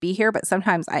to just be here, but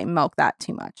sometimes I milk that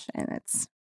too much and it's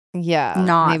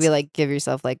not. Maybe like give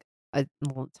yourself like a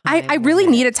little time. I really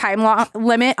need a time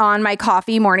limit on my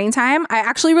coffee morning time. I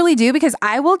actually really do, because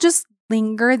I will just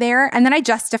linger there and then I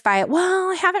justify it. Well,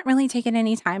 I haven't really taken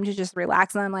any time to just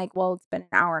relax. And I'm like, well, it's been an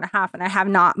hour and a half and I have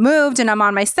not moved and I'm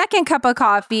on my second cup of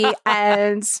coffee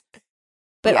and...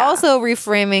 But also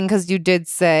reframing, because you did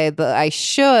say that I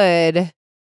should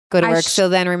go to work. So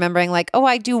then remembering like, oh,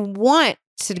 I do want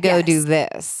to go do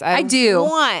this. I do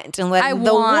want, and let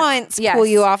the wants pull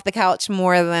you off the couch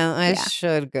more than I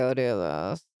should go do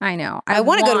this. I know. I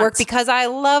want to go to work because I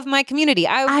love my community.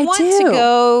 I want to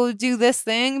go do this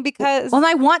thing because... Well,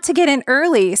 I want to get in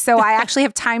early. So I actually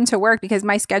have time to work because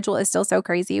my schedule is still so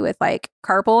crazy with like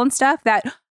carpool and stuff that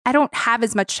I don't have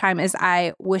as much time as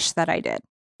I wish that I did.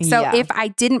 So if I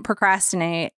didn't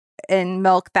procrastinate and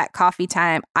milk that coffee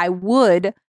time, I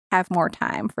would have more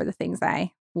time for the things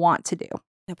I want to do.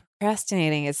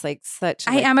 Procrastinating is like such...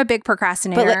 I am a big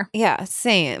procrastinator. But like,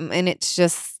 same. And it's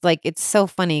just like, it's so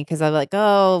funny because I'm like,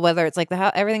 oh, whether it's like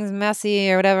everything's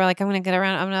messy or whatever, like I'm going to get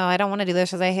around. I don't want to do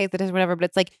this because I hate the dishes, whatever. But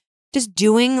it's like just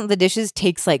doing the dishes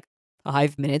takes like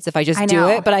 5 minutes if I just do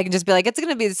it, but I can just be like, it's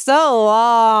going to be so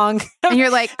long. And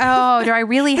you're like, oh, do I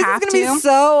really have to? It's going to be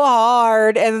so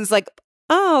hard. And it's like,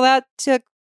 oh, that took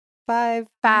 5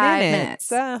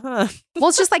 minutes. Uh-huh. Well,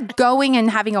 it's just like going and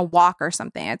having a walk or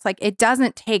something. It's like, it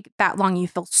doesn't take that long. You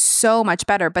feel so much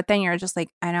better, but then you're just like,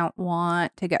 I don't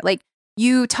want to go. Like,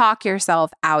 you talk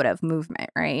yourself out of movement,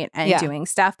 right? And doing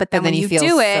stuff. But then when you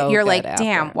do it, so you're good like, after.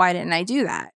 damn, why didn't I do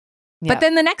that? Yeah. But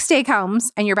then the next day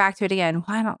comes and you're back to it again.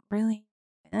 Well, I don't really.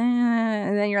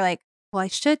 And then you're like, well, I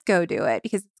should go do it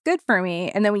because it's good for me.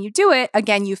 And then when you do it,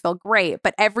 again, you feel great.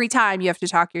 But every time you have to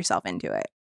talk yourself into it.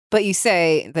 But you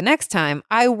say the next time,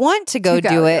 I want to go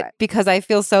do it because I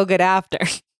feel so good after.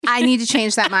 I need to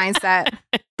change that mindset.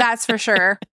 That's for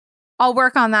sure. I'll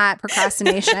work on that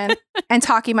procrastination and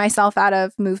talking myself out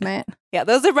of movement. Yeah,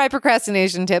 those are my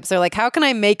procrastination tips. They're like, how can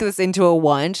I make this into a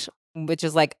want? Which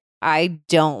is like, I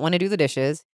don't want to do the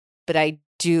dishes, but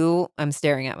I'm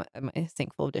staring at my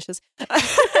sink full of dishes.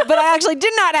 But I actually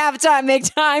did not have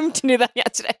make time to do that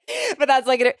yesterday. But that's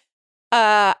like,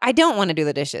 I don't want to do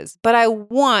the dishes, but I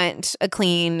want a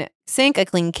clean sink, a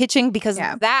clean kitchen, because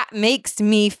that makes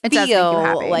me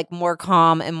feel like more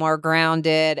calm and more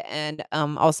grounded. And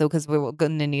also because we're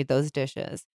going to need those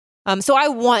dishes. So I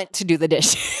want to do the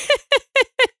dishes.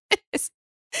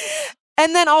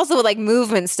 And then also with like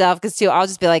movement stuff, because too, I'll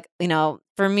just be like,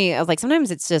 for me, I was like, sometimes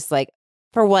it's just like,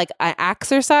 for like I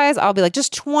exercise, I'll be like,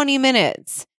 just 20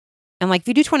 minutes. And like, if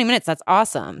you do 20 minutes, that's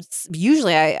awesome.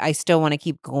 Usually I still want to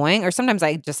keep going, or sometimes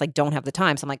I just like don't have the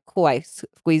time. So I'm like, cool, I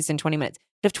squeezed in 20 minutes.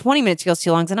 But if 20 minutes feels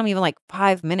too long, then I'm even like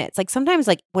 5 minutes. Like sometimes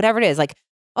like whatever it is, like,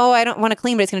 oh, I don't want to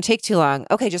clean, but it's going to take too long.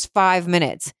 Okay, just 5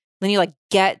 minutes. Then you like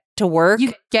get to work.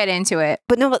 You get into it.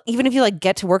 But no, even if you like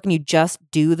get to work and you just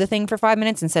do the thing for 5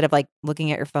 minutes instead of like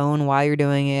looking at your phone while you're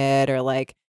doing it or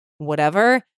like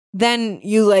whatever, then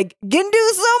you like can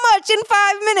do so much in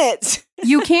 5 minutes.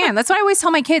 You can. That's what I always tell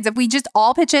my kids. If we just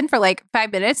all pitch in for like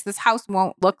 5 minutes, this house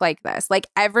won't look like this. Like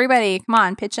everybody, come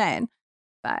on, pitch in.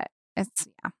 But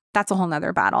that's a whole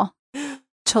nother battle.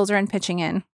 Children pitching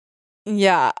in.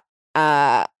 Yeah.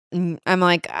 I'm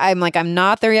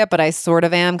not there yet, but I sort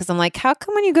of am, because I'm like, how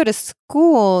come when you go to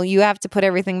school you have to put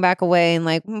everything back away, and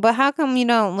like, but how come you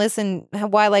don't listen?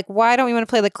 Why don't you want to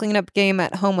play the cleanup game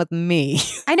at home with me?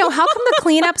 I know. How come the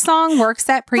cleanup song works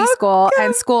at preschool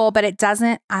and school, but it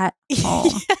doesn't at home?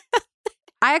 Yeah.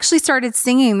 I actually started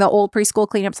singing the old preschool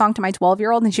cleanup song to my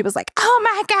 12-year-old, and she was like, oh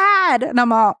my God. And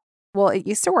I'm all, well, it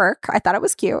used to work. I thought it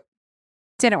was cute.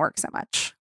 Didn't work so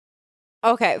much.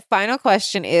 Okay, final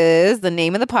question is, the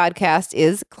name of the podcast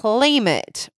is Claim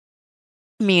It,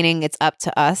 meaning it's up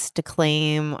to us to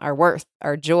claim our worth,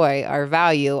 our joy, our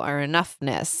value, our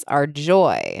enoughness, our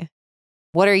joy.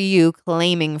 What are you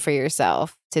claiming for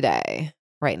yourself today,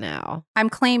 right now? I'm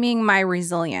claiming my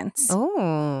resilience.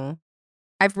 Oh.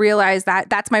 I've realized that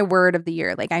that's my word of the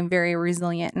year. Like, I'm very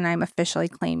resilient, and I'm officially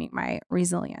claiming my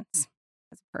resilience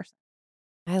as a person.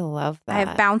 I love that. I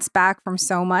have bounced back from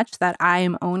so much that I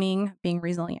am owning being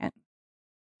resilient.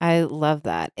 I love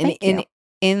that. And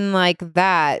in like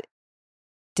that,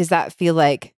 does that feel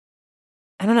like,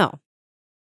 I don't know.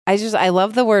 I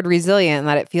love the word resilient, and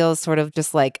that it feels sort of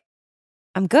just like,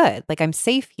 I'm good. Like, I'm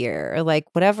safe here, or like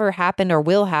whatever happened or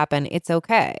will happen, it's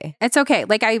okay. It's okay.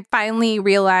 Like, I finally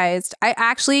realized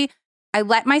I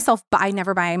let myself, I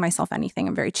never buy myself anything.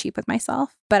 I'm very cheap with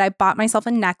myself, but I bought myself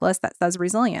a necklace that says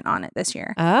resilient on it this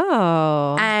year.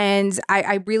 Oh. And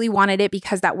I really wanted it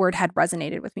because that word had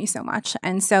resonated with me so much.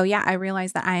 And so, I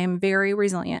realized that I am very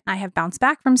resilient. I have bounced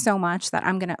back from so much that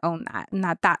I'm going to own that. And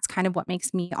that's kind of what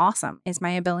makes me awesome, is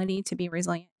my ability to be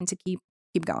resilient and to keep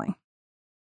going.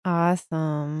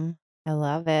 Awesome. I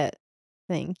love it.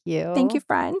 Thank you. Thank you,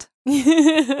 friend.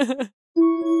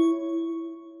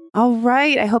 All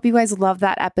right. I hope you guys love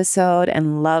that episode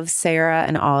and love Sarah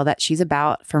and all that she's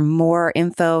about. For more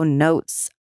info, notes,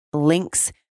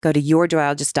 links, go to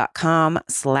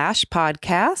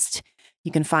yourjoyologist.com/podcast.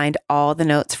 You can find all the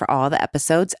notes for all the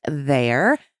episodes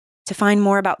there. To find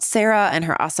more about Sarah and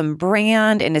her awesome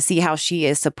brand, and to see how she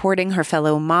is supporting her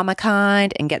fellow mama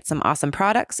kind and get some awesome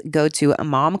products, go to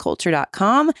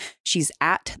momculture.com. She's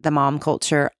at the Mom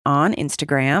Culture on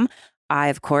Instagram. I,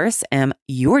 of course, am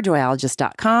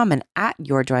yourjoyologist.com and at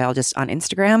yourjoyologist on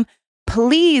Instagram.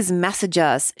 Please message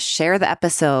us, share the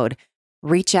episode,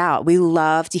 reach out. We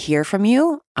love to hear from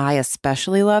you. I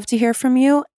especially love to hear from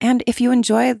you. And if you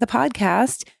enjoy the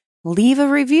podcast, leave a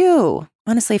review.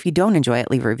 Honestly, if you don't enjoy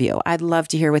it, leave a review. I'd love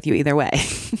to hear with you either way.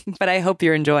 But I hope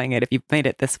you're enjoying it if you've made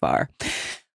it this far.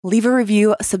 Leave a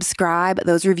review, subscribe.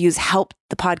 Those reviews help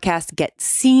the podcast get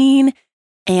seen.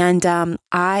 And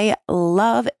I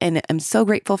love and I'm so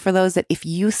grateful for those that if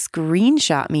you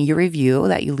screenshot me your review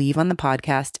that you leave on the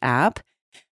podcast app,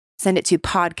 Send it to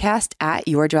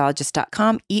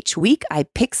podcast@yourgeologist.com. Each week, I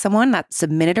pick someone that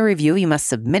submitted a review. You must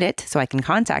submit it so I can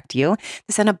contact you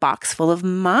to send a box full of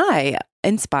my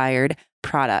inspired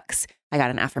products. I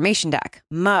got an affirmation deck,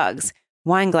 mugs,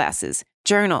 wine glasses,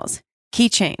 journals,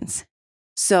 keychains,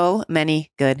 so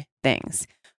many good things.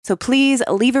 So please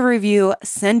leave a review,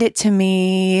 send it to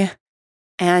me,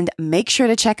 and make sure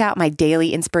to check out my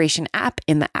daily inspiration app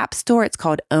in the App Store. It's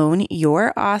called Own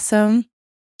Your Awesome.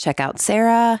 Check out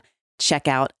Sarah, check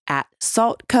out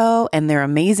 @SaltCo and their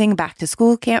amazing back to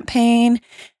school campaign,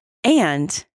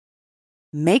 and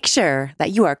make sure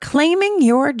that you are claiming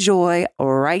your joy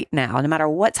right now. No matter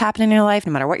what's happening in your life,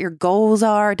 no matter what your goals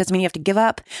are, it doesn't mean you have to give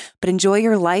up, but enjoy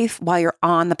your life while you're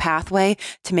on the pathway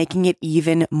to making it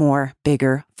even more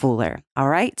bigger, fuller. All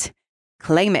right?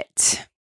 Claim it.